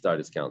to restart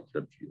his count.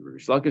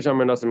 Rish Lakish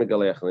Amar Nazir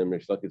Megaleach Alayim.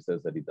 Rish Lakish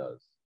says that he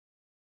does.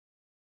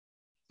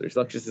 So Rish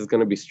Lakish is going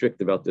to be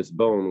strict about this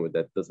bone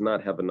that does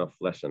not have enough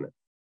flesh on it.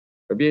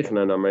 Rabbi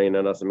Yochanan Amar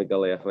Eina Nazir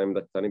Megaleach Alayim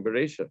Daktani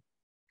Bereisha.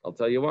 I'll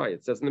tell you why.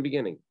 It says in the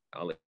beginning,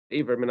 Al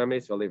Eiver Min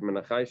Ames Val Eiver Min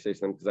Achai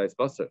Sheislam Kazayis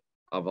Basar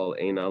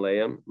Aval Ein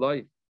Alayim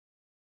Loi.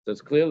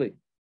 Says clearly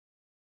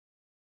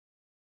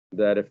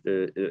that if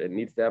it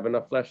needs to have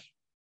enough flesh.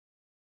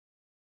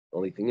 The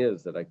only thing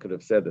is that I could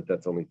have said that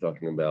that's only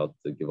talking about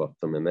to give off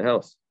tumah in the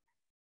house.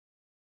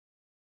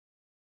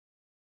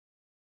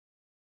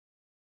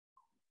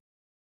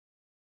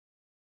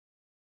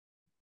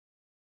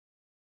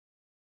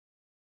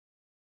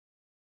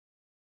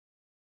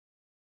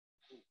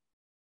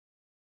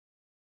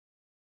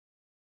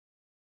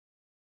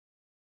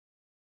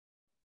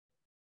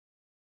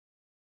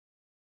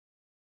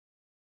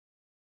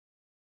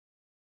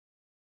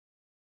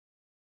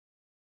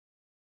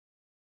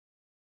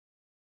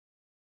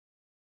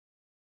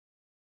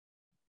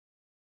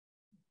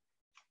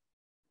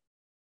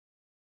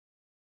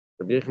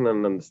 Rabbi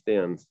Yochanan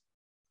understands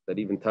that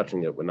even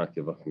touching it would not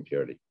give off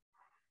impurity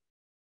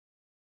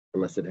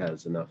unless it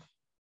has enough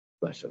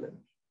flesh on it.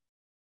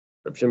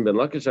 Rabbi Shimon ben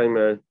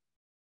Lakish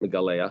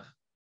Megaleach,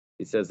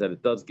 he says that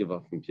it does give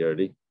off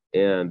impurity,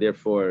 and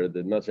therefore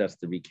the Nazir has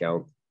to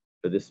recount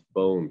for this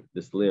bone,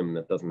 this limb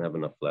that doesn't have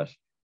enough flesh,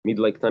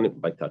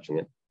 by touching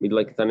it.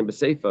 Midlai Ketani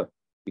b'Seifa,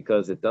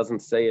 because it doesn't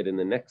say it in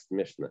the next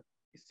Mishnah.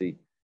 You see,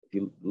 if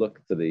you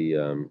look to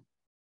the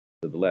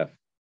left,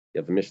 you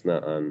have a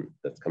Mishnah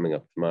that's coming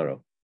up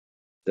tomorrow.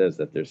 It says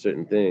that there are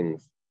certain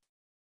things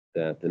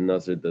that the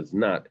Nazir does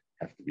not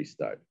have to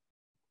restart.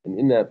 And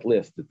in that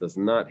list, it does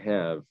not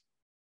have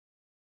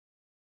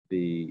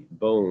the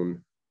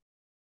bone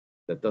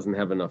that doesn't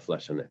have enough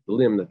flesh on it, the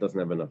limb that doesn't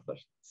have enough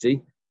flesh.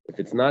 See, if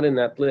it's not in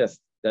that list,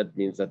 that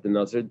means that the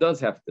Nazir does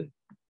have to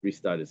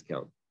restart his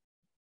count.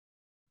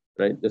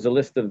 Right? There's a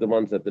list of the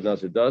ones that the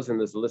Nazir does, and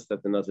there's a list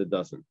that the Nazir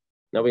doesn't.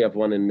 Now we have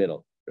one in the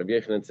middle. Rabbi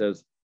Yochanan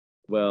says,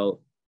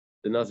 well,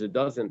 the Nazir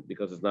doesn't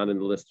because it's not in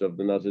the list of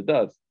the Nazir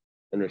does.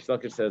 And Rish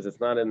Lakish says it's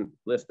not in the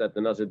list that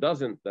the Nazir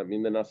doesn't. That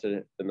means the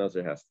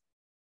Nazir has to.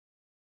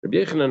 Rabbi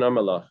Yochanan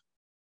Amalach,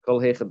 Kol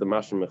Heichad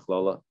D'Mashim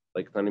Mechlala,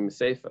 like Tani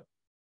Miseifa.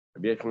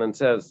 Rabbi Yochanan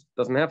says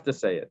doesn't have to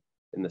say it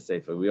in the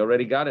Seifa. We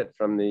already got it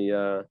from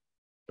the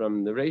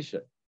Reisha.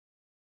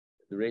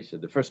 The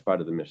Reisha, the first part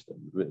of the Mishnah.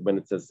 When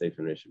it says Seifa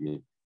and Reisha,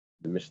 means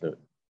the Mishnah,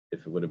 if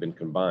it would have been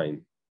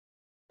combined,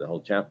 the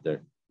whole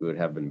chapter, it would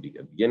have been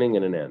a beginning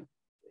and an end.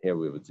 Here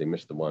we would say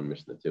Mishnah 1,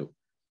 Mishnah 2,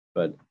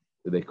 but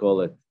they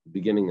call it the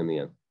beginning and the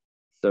end.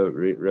 So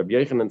Rabbi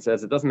Yochanan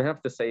says it doesn't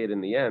have to say it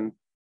in the end,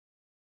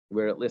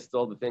 where it lists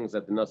all the things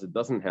that the Nazir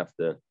doesn't have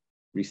to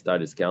restart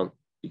his count,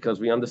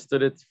 because we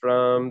understood it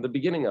from the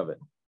beginning of it.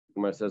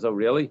 Gemara says, oh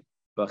really?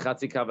 I'll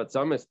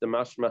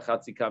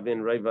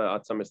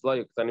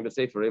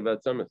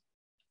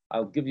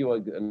give you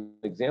an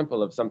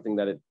example of something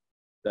that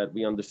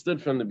we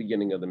understood from the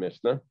beginning of the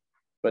Mishnah,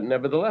 but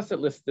nevertheless it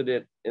listed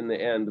it in the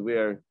end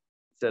where it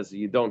says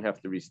you don't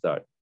have to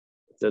restart.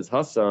 It says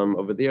Hassam,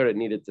 over there it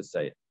needed to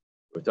say it.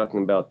 We're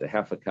talking about the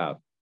half a kav.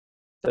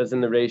 It says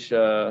in the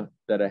Reisha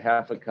that a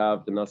half a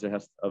kav, the Nazir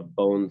has of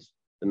bones,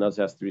 the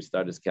Nazir has to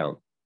restart his count.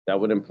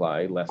 That would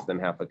imply less than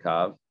half a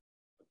kav, a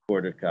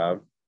quarter kav,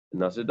 the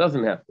Nazir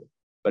doesn't have to.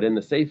 But in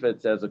the Seifa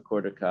it says a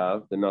quarter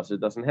kav, the Nazir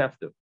doesn't have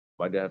to.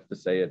 Why do I have to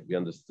say it? We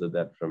understood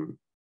that from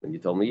when you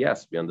told me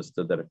yes. We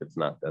understood that if it's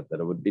not that, that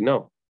it would be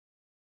no.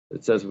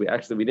 It says we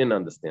didn't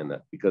understand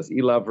that because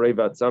ilav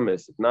reivat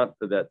samis, if not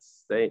for that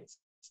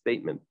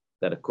statement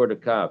that a quarter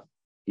kav,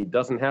 he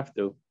doesn't have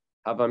to.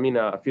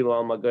 Havamina afilu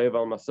al magayev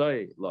al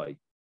masai like.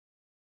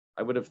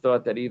 I would have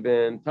thought that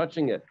even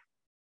touching it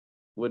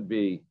would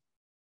be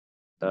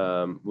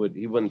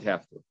he wouldn't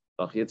have to.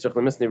 It's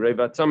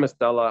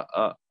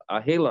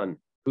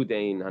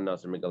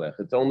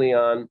only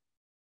on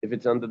if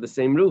it's under the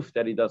same roof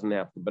that he doesn't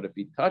have to. But if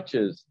he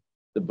touches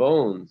the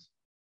bones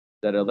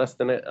that are less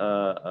than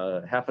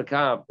half a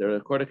kav, they're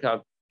a quarter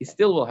kav, he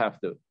still will have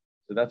to.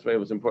 So that's why it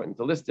was important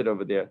to list it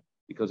over there,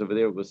 because over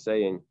there it was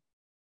saying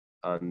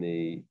on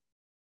the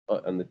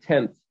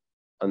tent,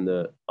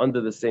 under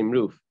the same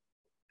roof,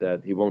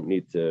 that he won't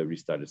need to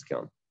restart his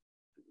count.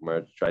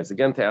 Gemara tries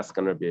again to ask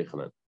on Rabbi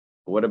Yochanan.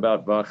 What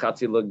about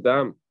v'chatzi lug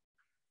dam? It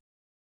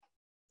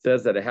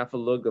says that a half a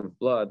lug of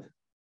blood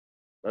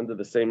under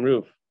the same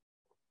roof,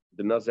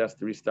 the Nazir has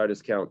to restart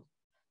his count.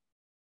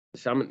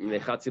 We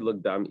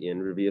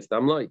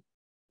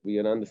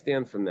can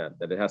understand from that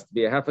it has to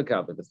be a half a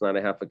kav. If it's not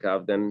a half a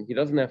kav, then he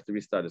doesn't have to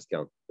restart his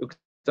count. But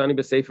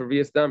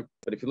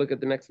if you look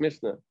at the next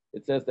Mishnah,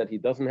 it says that he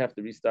doesn't have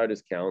to restart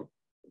his count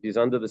if he's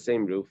under the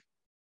same roof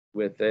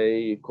with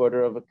a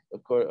quarter of a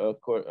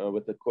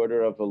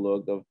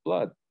lug of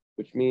blood,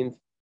 which means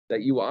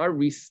that you are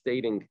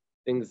restating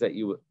things that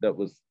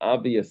was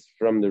obvious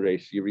from the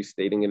reish. You're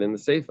restating it in the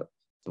Sefer.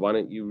 So why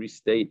don't you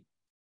restate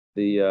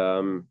the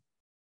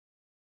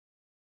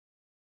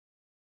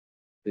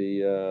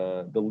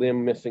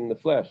limb missing the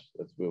flesh?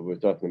 That's what we're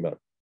talking about.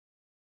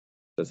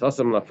 It says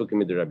Hasam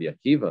lafukim id Rabbi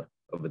Akiva.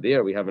 Over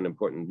there we have an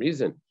important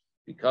reason,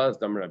 because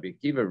Dam Rabbi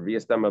Akiva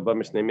v'yastam abba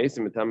mishnei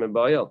mesim etam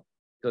ba'el.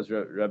 Because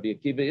Rabbi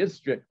Akiva is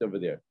strict over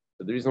there.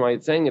 But the reason why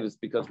it's saying it is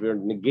because we're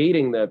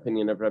negating the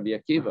opinion of Rabbi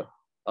Akiva.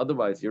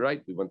 Otherwise, you're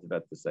right. We wanted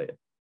that to say it.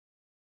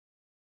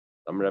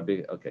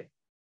 Okay.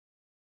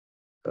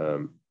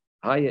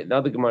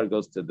 Now the Gemara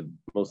goes to the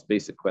most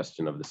basic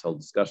question of this whole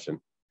discussion.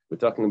 We're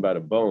talking about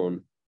a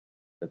bone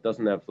that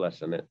doesn't have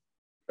flesh on it,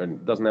 or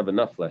doesn't have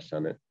enough flesh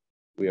on it.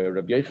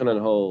 Rabbi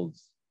Yochanan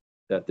holds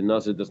that the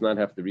Nazir does not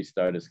have to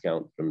restart his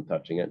count from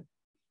touching it.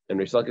 And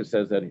Rish Lakish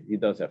says that he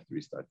does have to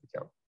restart the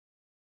count.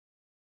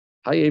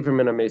 What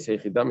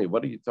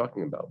are you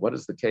talking about? What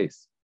is the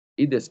case?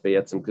 If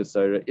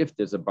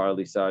there's a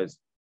barley size,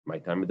 my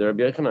time with the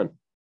Rabbi Yochanan.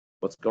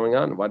 What's going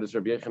on? Why does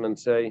Rabbi Yochanan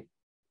say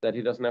that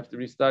he doesn't have to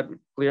restart?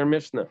 Clear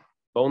Mishnah.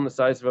 Bone the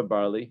size of a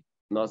barley,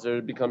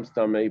 Nazir becomes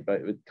tamei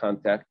with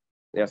contact.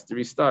 He has to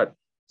restart.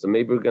 So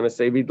maybe we're going to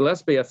say read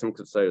less beyasim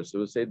kusayr. So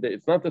we'll say that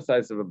it's not the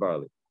size of a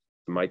barley.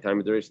 So my time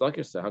with the Rish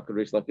Lakish. So how could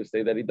Rish Lakish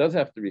say that he does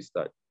have to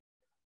restart?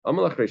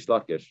 Amalach Rish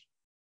Lakish.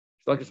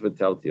 Rish would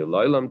tell to you,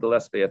 Loilam the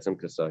less beyasim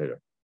kusayr.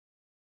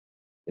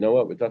 You know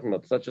what? We're talking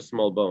about such a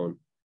small bone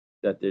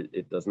that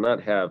it does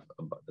not have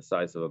the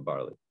size of a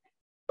barley.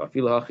 But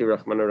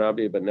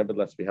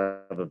nevertheless, we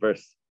have a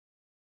verse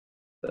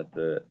that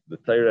the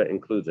Torah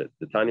includes it.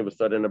 The Tanya was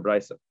started in a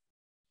brisa.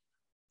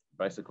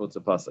 Brisa quotes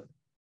a pasuk.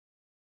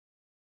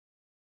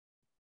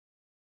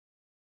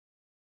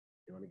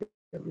 You want to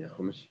get me a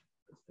chumash?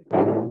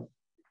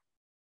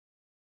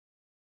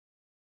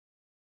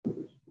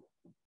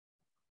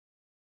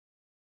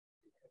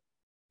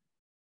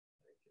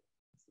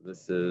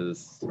 This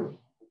is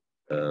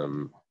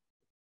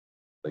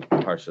like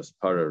Parshas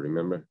Para,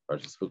 remember?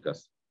 Parshas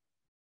Chukas.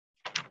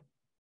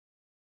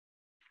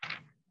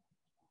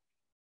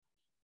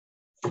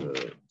 So,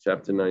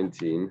 chapter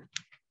 19,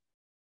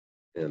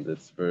 and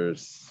it's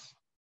verse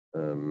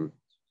 16.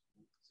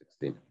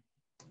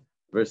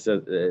 Verse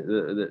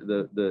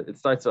it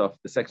starts off.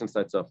 The section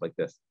starts off like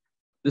this.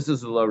 This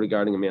is the law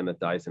regarding a man that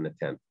dies in a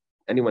tent.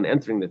 Anyone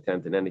entering the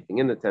tent and anything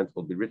in the tent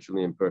will be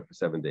ritually impure for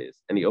 7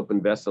 days. Any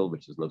open vessel,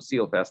 which is no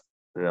seal fastened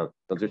around,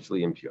 is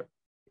ritually impure.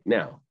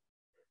 Now,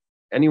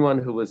 anyone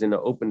who was in an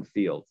open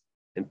field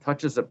and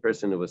touches a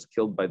person who was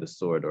killed by the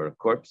sword, or a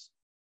corpse,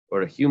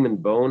 or a human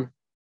bone,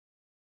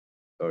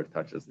 or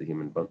touches the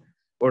human bone,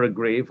 or a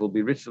grave, will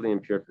be ritually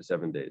impure for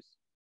 7 days.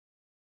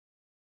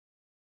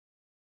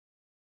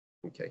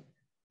 Okay,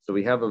 so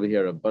we have over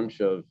here a bunch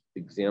of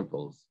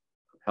examples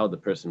of how the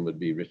person would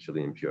be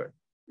ritually impure.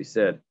 We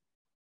said,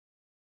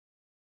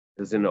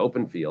 is in an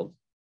open field,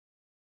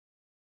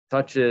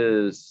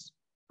 touches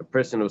a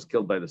person who was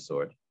killed by the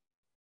sword,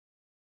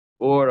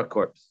 or a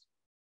corpse,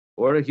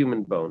 or a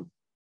human bone,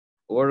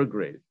 or a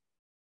grave.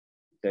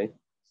 Okay,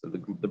 so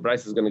the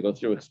Bryce is going to go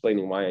through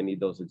explaining why I need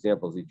those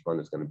examples. Each one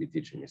is going to be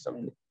teaching me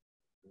something.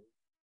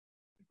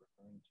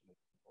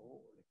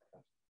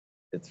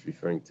 It's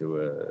referring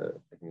to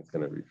I think it's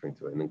going to be referring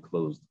to an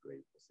enclosed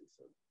grave.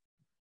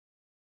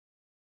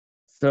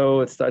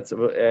 So it starts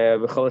with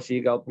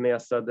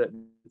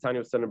Tanya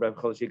was saying about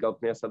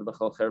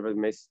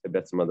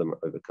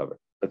cover.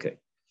 Okay.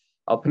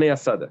 Al Pnei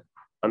Asada,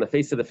 on the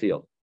face of the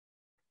field,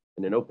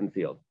 in an open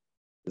field.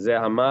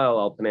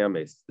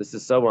 This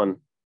is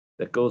someone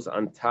that goes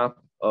on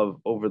top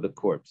of over the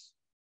corpse.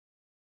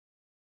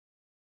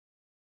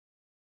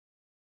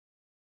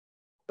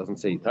 Doesn't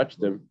say he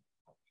touched him.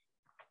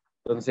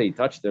 Doesn't say he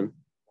touched him.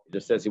 It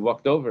just says he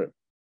walked over him.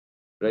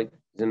 Right?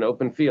 He's in an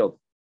open field.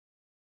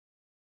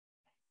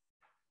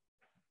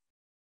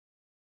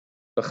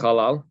 A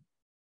halal,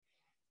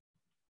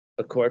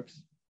 a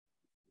corpse.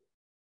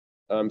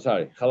 I'm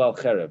sorry, halal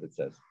cherev, it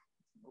says.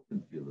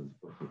 Open field is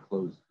a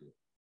closed field.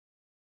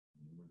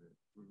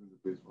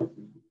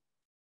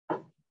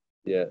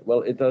 Yeah,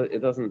 well, it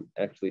doesn't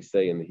actually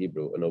say in the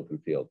Hebrew an open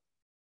field.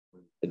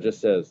 It just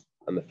says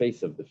on the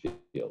face of the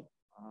field.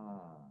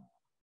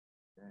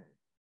 Okay.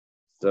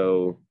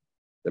 So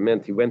that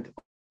meant he went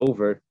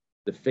over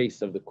the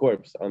face of the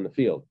corpse on the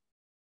field.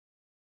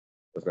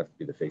 Doesn't have to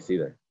be the face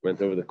either.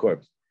 Went over the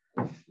corpse.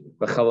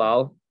 But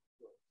halal,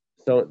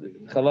 so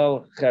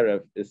halal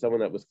cherev is someone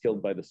that was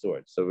killed by the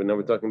sword. So now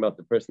we're talking about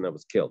the person that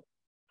was killed.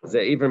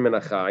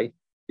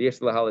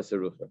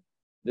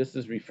 This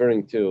is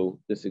referring to,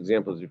 this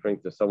example is referring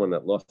to someone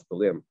that lost the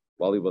limb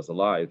while he was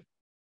alive,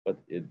 but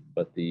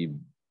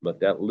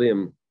that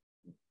limb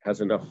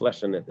has enough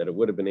flesh in it that it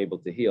would have been able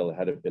to heal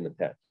had it been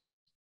attached.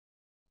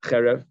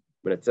 Cherev,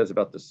 when it says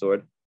about the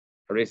sword,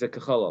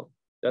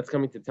 that's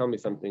coming to tell me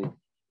something,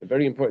 a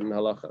very important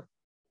halacha,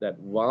 that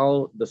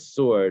while the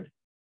sword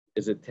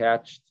is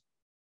attached,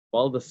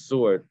 while the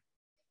sword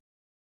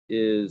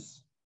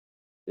is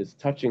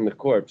touching the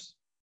corpse,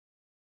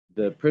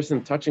 the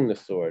person touching the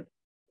sword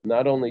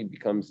not only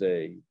becomes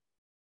tameh,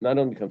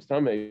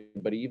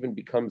 but he even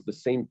becomes the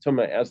same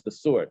tumah as the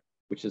sword,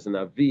 which is an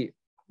avatama.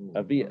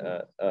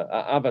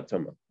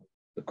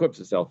 The corpse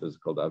itself is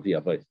called avi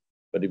avais,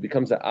 but it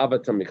becomes an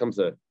avatam, becomes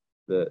the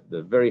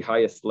very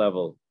highest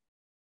level,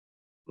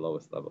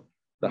 lowest level,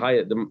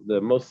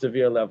 the most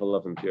severe level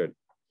of impurity.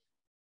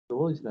 So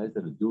all these guys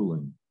that are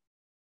dueling,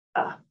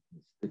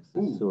 sticks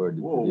the sword.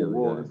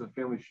 Whoa! It's a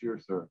family shear,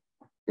 sir.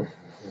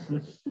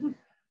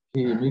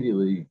 He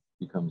immediately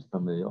becomes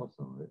tamei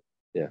also, right?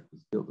 Yeah.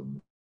 He's killed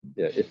him.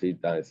 Yeah, if he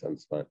dies on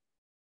spot.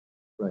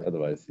 Right.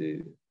 Otherwise,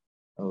 he.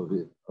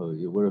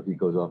 What if he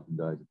goes off and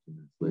dies a few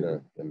minutes later?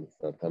 No, then it's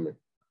not tamei.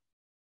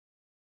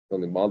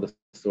 Only while the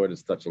sword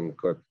is touching the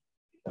corpse.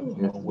 It's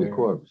the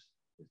corpse.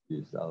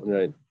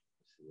 Right.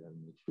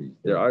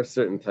 There are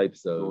certain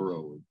types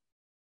of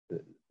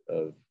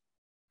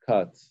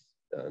cuts,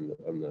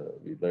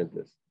 we learned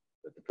this,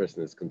 that the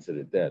person is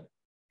considered dead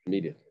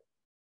immediately.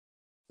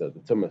 So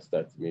the tumah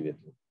starts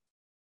immediately.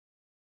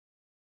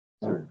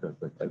 I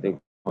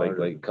think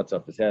like cuts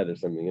off his head or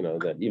something,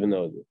 that even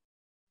though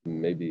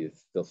maybe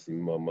it's still see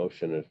more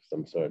motion of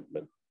some sort,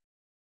 but it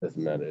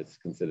doesn't matter, it's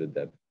considered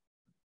dead.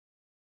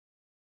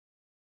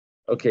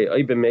 Okay,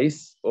 oibe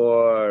mace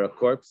or a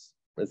corpse.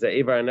 This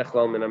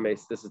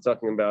is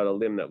talking about a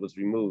limb that was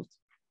removed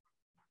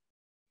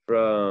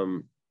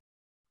from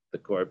the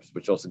corpse,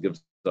 which also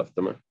gives off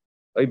tumah.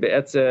 Oibe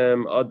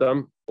etzem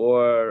adam,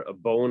 or a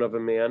bone of a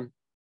man.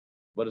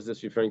 What is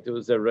this referring to?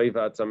 Is there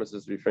reiva atzamas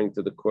is referring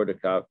to the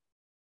kortikav.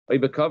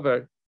 Oibe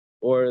cover,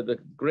 or the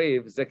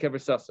grave, zekever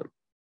sasam.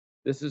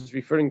 This is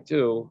referring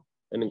to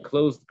an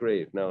enclosed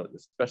grave. Now, the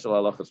special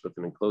halachas with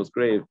an enclosed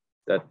grave,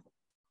 that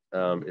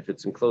if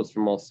it's enclosed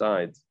from all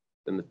sides,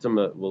 then the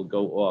tumah will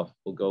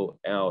go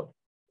out,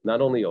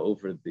 not only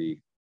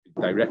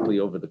directly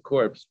over the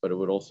corpse, but it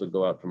would also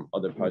go out from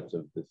other parts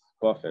of this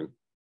coffin,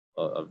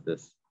 of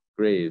this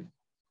grave,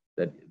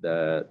 that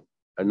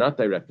are not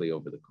directly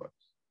over the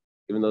corpse,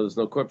 even though there's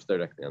no corpse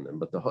directly on them.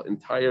 But the whole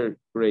entire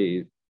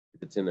grave,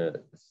 if it's in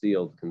a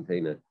sealed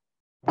container,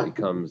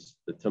 becomes,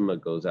 the tumah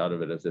goes out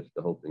of it as if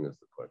the whole thing is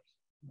the corpse.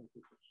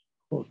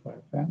 Closed by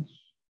a fence?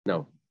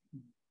 No.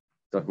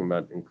 Talking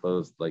about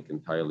enclosed, like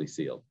entirely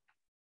sealed,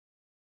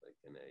 like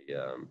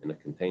in a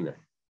container.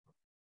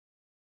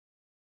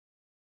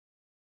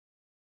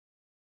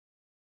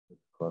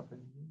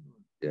 Coffin?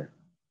 Yeah.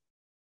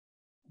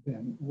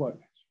 Then what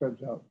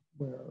spreads out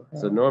where?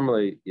 So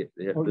normally, it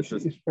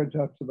spreads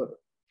out to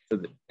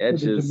the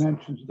edges,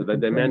 to the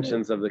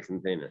dimensions of the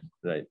container.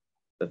 Right.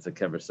 That's a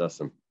kever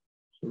sasam.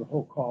 So the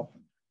whole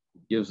coffin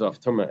gives off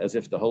tumah as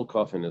if the whole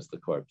coffin is the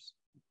corpse.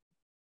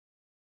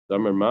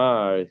 Damar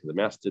Mar, the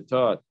master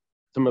taught,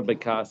 tumah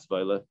bekas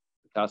v'ila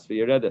bekas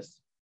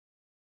v'yeredis.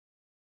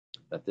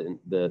 That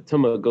the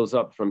tumah goes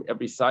up from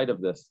every side of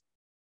this,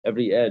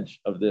 every edge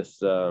of this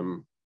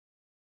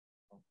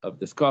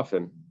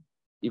coffin,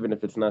 even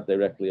if it's not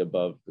directly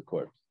above the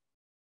corpse.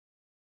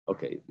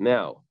 Okay,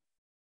 now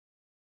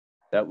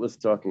that was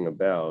talking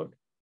about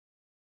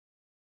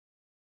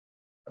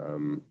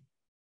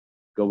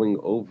going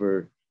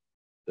over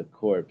the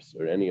corpse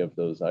or any of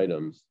those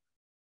items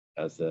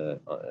as a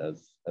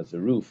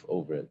roof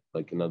over it,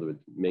 like in other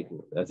words,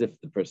 making as if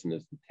the person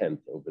is the tent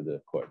over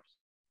the corpse.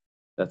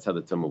 That's how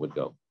the tumah would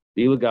go.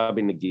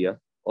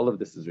 All of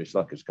this is Rish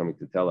Lakish coming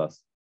to tell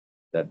us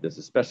that there's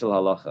a special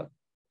halacha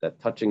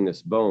that touching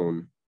this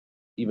bone,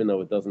 even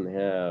though it doesn't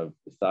have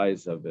the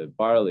size of a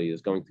barley,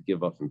 is going to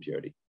give off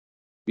impurity.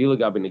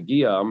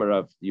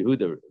 Amarav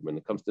Yehuda, when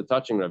it comes to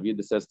touching, Rav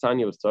Yehuda says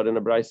Tanya was taught in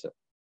a brisa.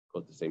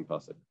 Quote the same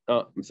pasuk.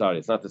 Oh, I'm sorry,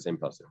 it's not the same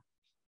pasuk.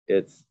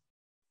 Is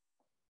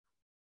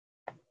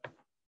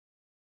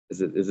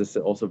this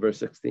also verse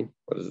 16?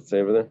 What does it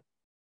say over there?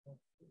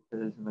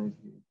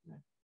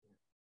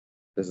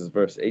 This is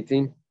verse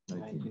 18?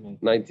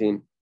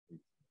 19.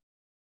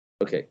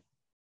 Okay.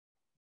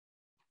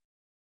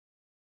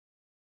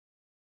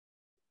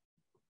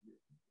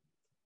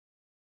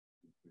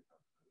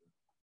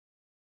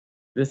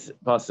 This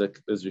pasuk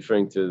is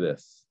referring to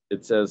this.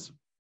 It says,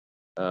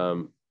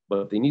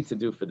 what they need to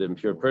do for the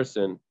impure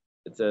person,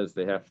 it says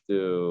they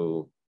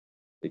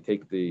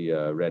take the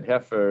red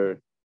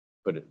heifer,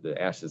 put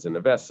the ashes in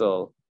a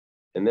vessel,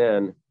 and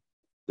then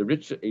a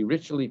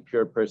ritually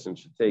pure person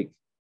should take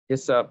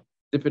hyssop,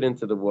 dip it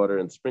into the water,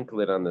 and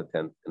sprinkle it on the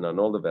tent and on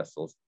all the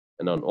vessels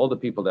and on all the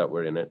people that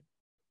were in it,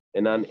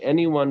 and on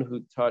anyone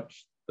who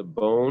touched the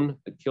bone,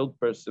 the killed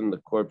person, the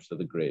corpse, or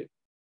the grave.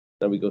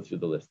 Now we go through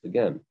the list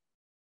again.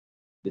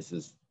 This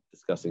is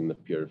discussing the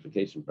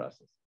purification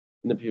process.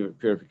 In the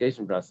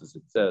purification process,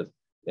 it says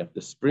you have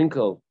to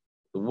sprinkle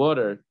the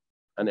water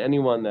on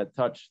anyone that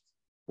touched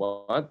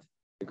what?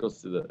 It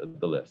goes to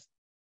the list.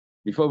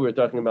 Before we were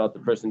talking about the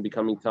person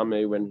becoming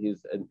tameh when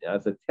he's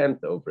as a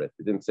tent over it.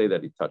 It didn't say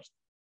that he touched.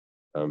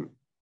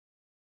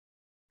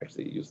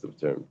 Actually, he used the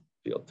term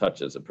feel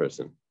touch as a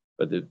person,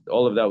 but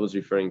all of that was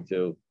referring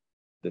to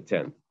the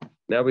tent.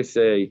 Now we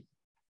say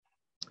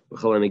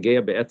when it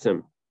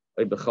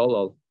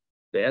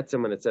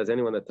says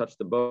anyone that touched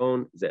the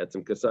bone, that's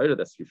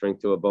referring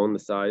to a bone the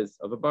size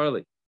of a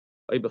barley,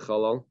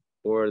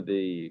 or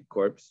the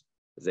corpse.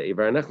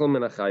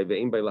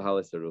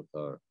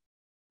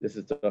 This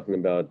is talking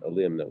about a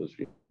limb that was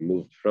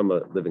removed from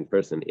a living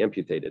person,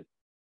 amputated,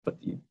 but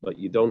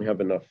you don't have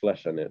enough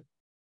flesh on it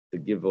to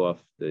give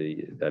off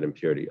that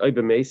impurity. You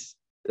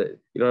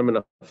don't have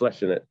enough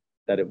flesh in it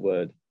that it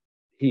would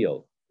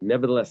heal.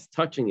 Nevertheless,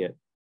 touching it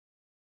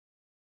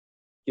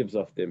gives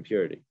off the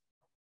impurity.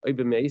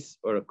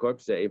 Or a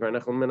corpse, this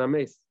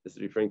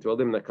is referring to a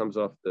limb that comes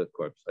off the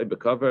corpse. Or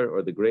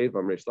the grave,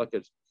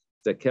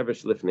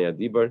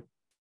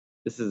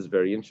 this is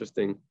very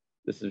interesting.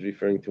 This is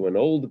referring to an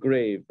old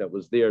grave that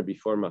was there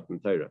before Matan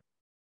Torah.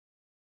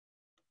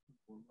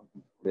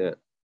 Yeah.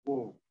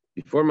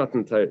 Before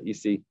Matan Torah, you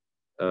see,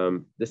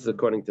 this is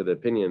according to the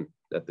opinion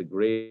that the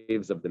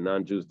graves of the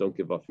non-Jews don't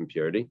give off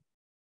impurity.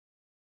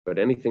 But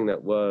anything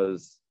that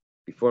was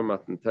before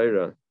Matan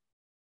Torah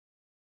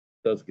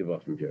does give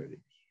off impurity.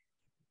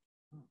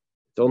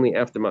 It's only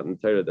after Matan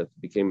Torah that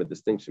became a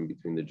distinction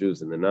between the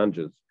Jews and the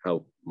non-Jews,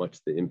 how much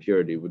the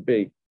impurity would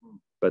be.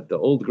 But the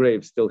old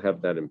graves still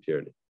have that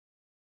impurity.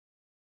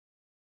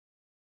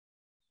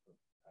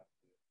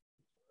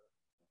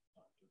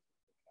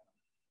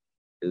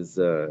 It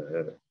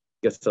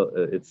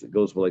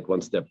goes like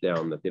one step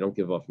down, that they don't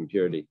give off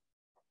impurity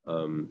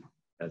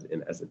as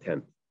a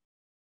tent,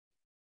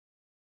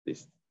 at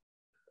least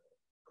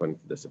according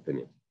to this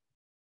opinion.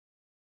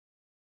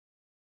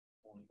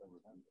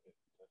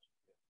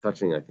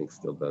 Touching, I think,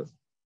 still does.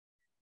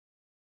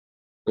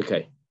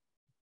 Okay.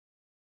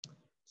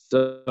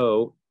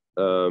 So,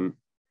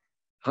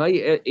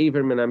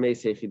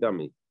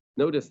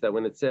 notice that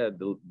when it said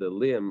the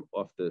limb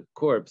of the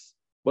corpse,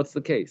 what's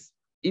the case?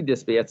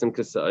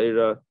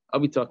 Are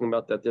we talking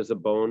about that there's a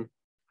bone?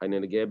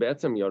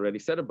 You already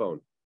said a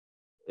bone.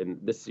 And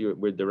this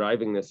we're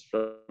deriving this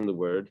from the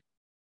word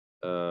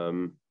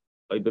you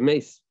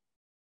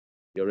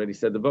already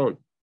said the bone.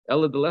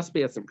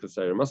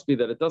 It must be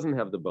that it doesn't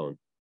have the bone.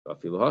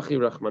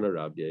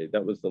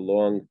 That was the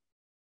long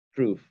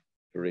proof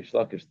for Reish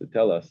Lakish to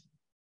tell us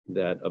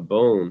that a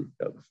bone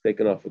that was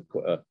taken off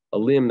a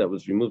limb that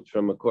was removed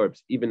from a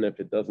corpse, even if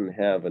it doesn't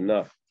have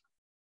enough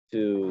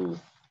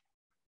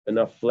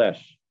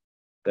flesh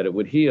that it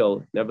would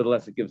heal,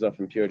 nevertheless it gives off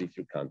impurity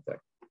through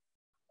contact.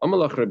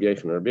 Amalach Rabbi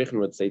Yechon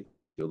would say,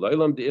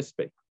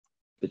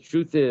 the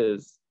truth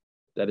is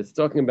that it's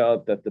talking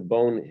about that the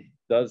bone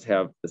does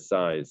have the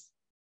size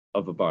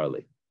of a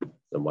barley.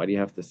 So why do you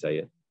have to say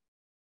it?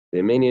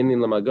 You're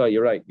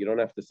right, you don't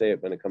have to say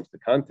it when it comes to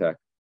contact,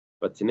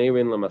 but say it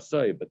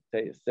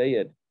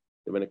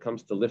when it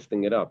comes to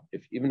lifting it up.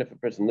 Even if a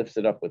person lifts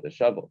it up with a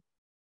shovel,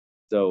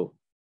 so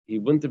he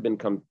wouldn't have been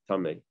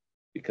tameh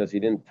because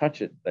he didn't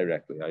touch it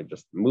directly. I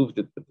just moved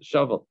it with the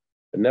shovel,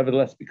 but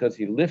nevertheless, because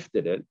he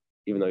lifted it,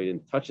 even though he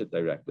didn't touch it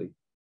directly,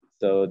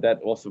 so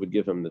that also would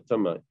give him the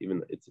tumah,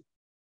 even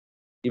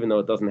though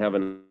it doesn't have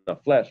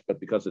enough flesh,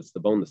 but because it's the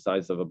bone the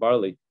size of a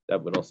barley,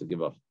 that would also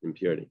give off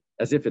impurity,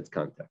 as if it's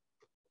contact.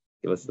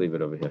 Okay, let's leave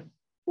it over here.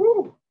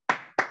 Woo!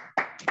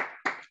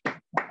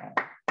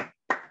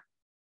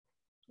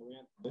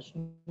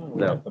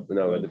 No,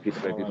 the piece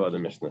right before the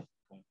Mishnah.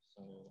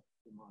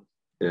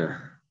 Yeah.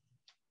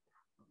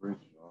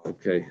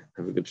 Okay,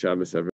 have a good Shabbos, everyone.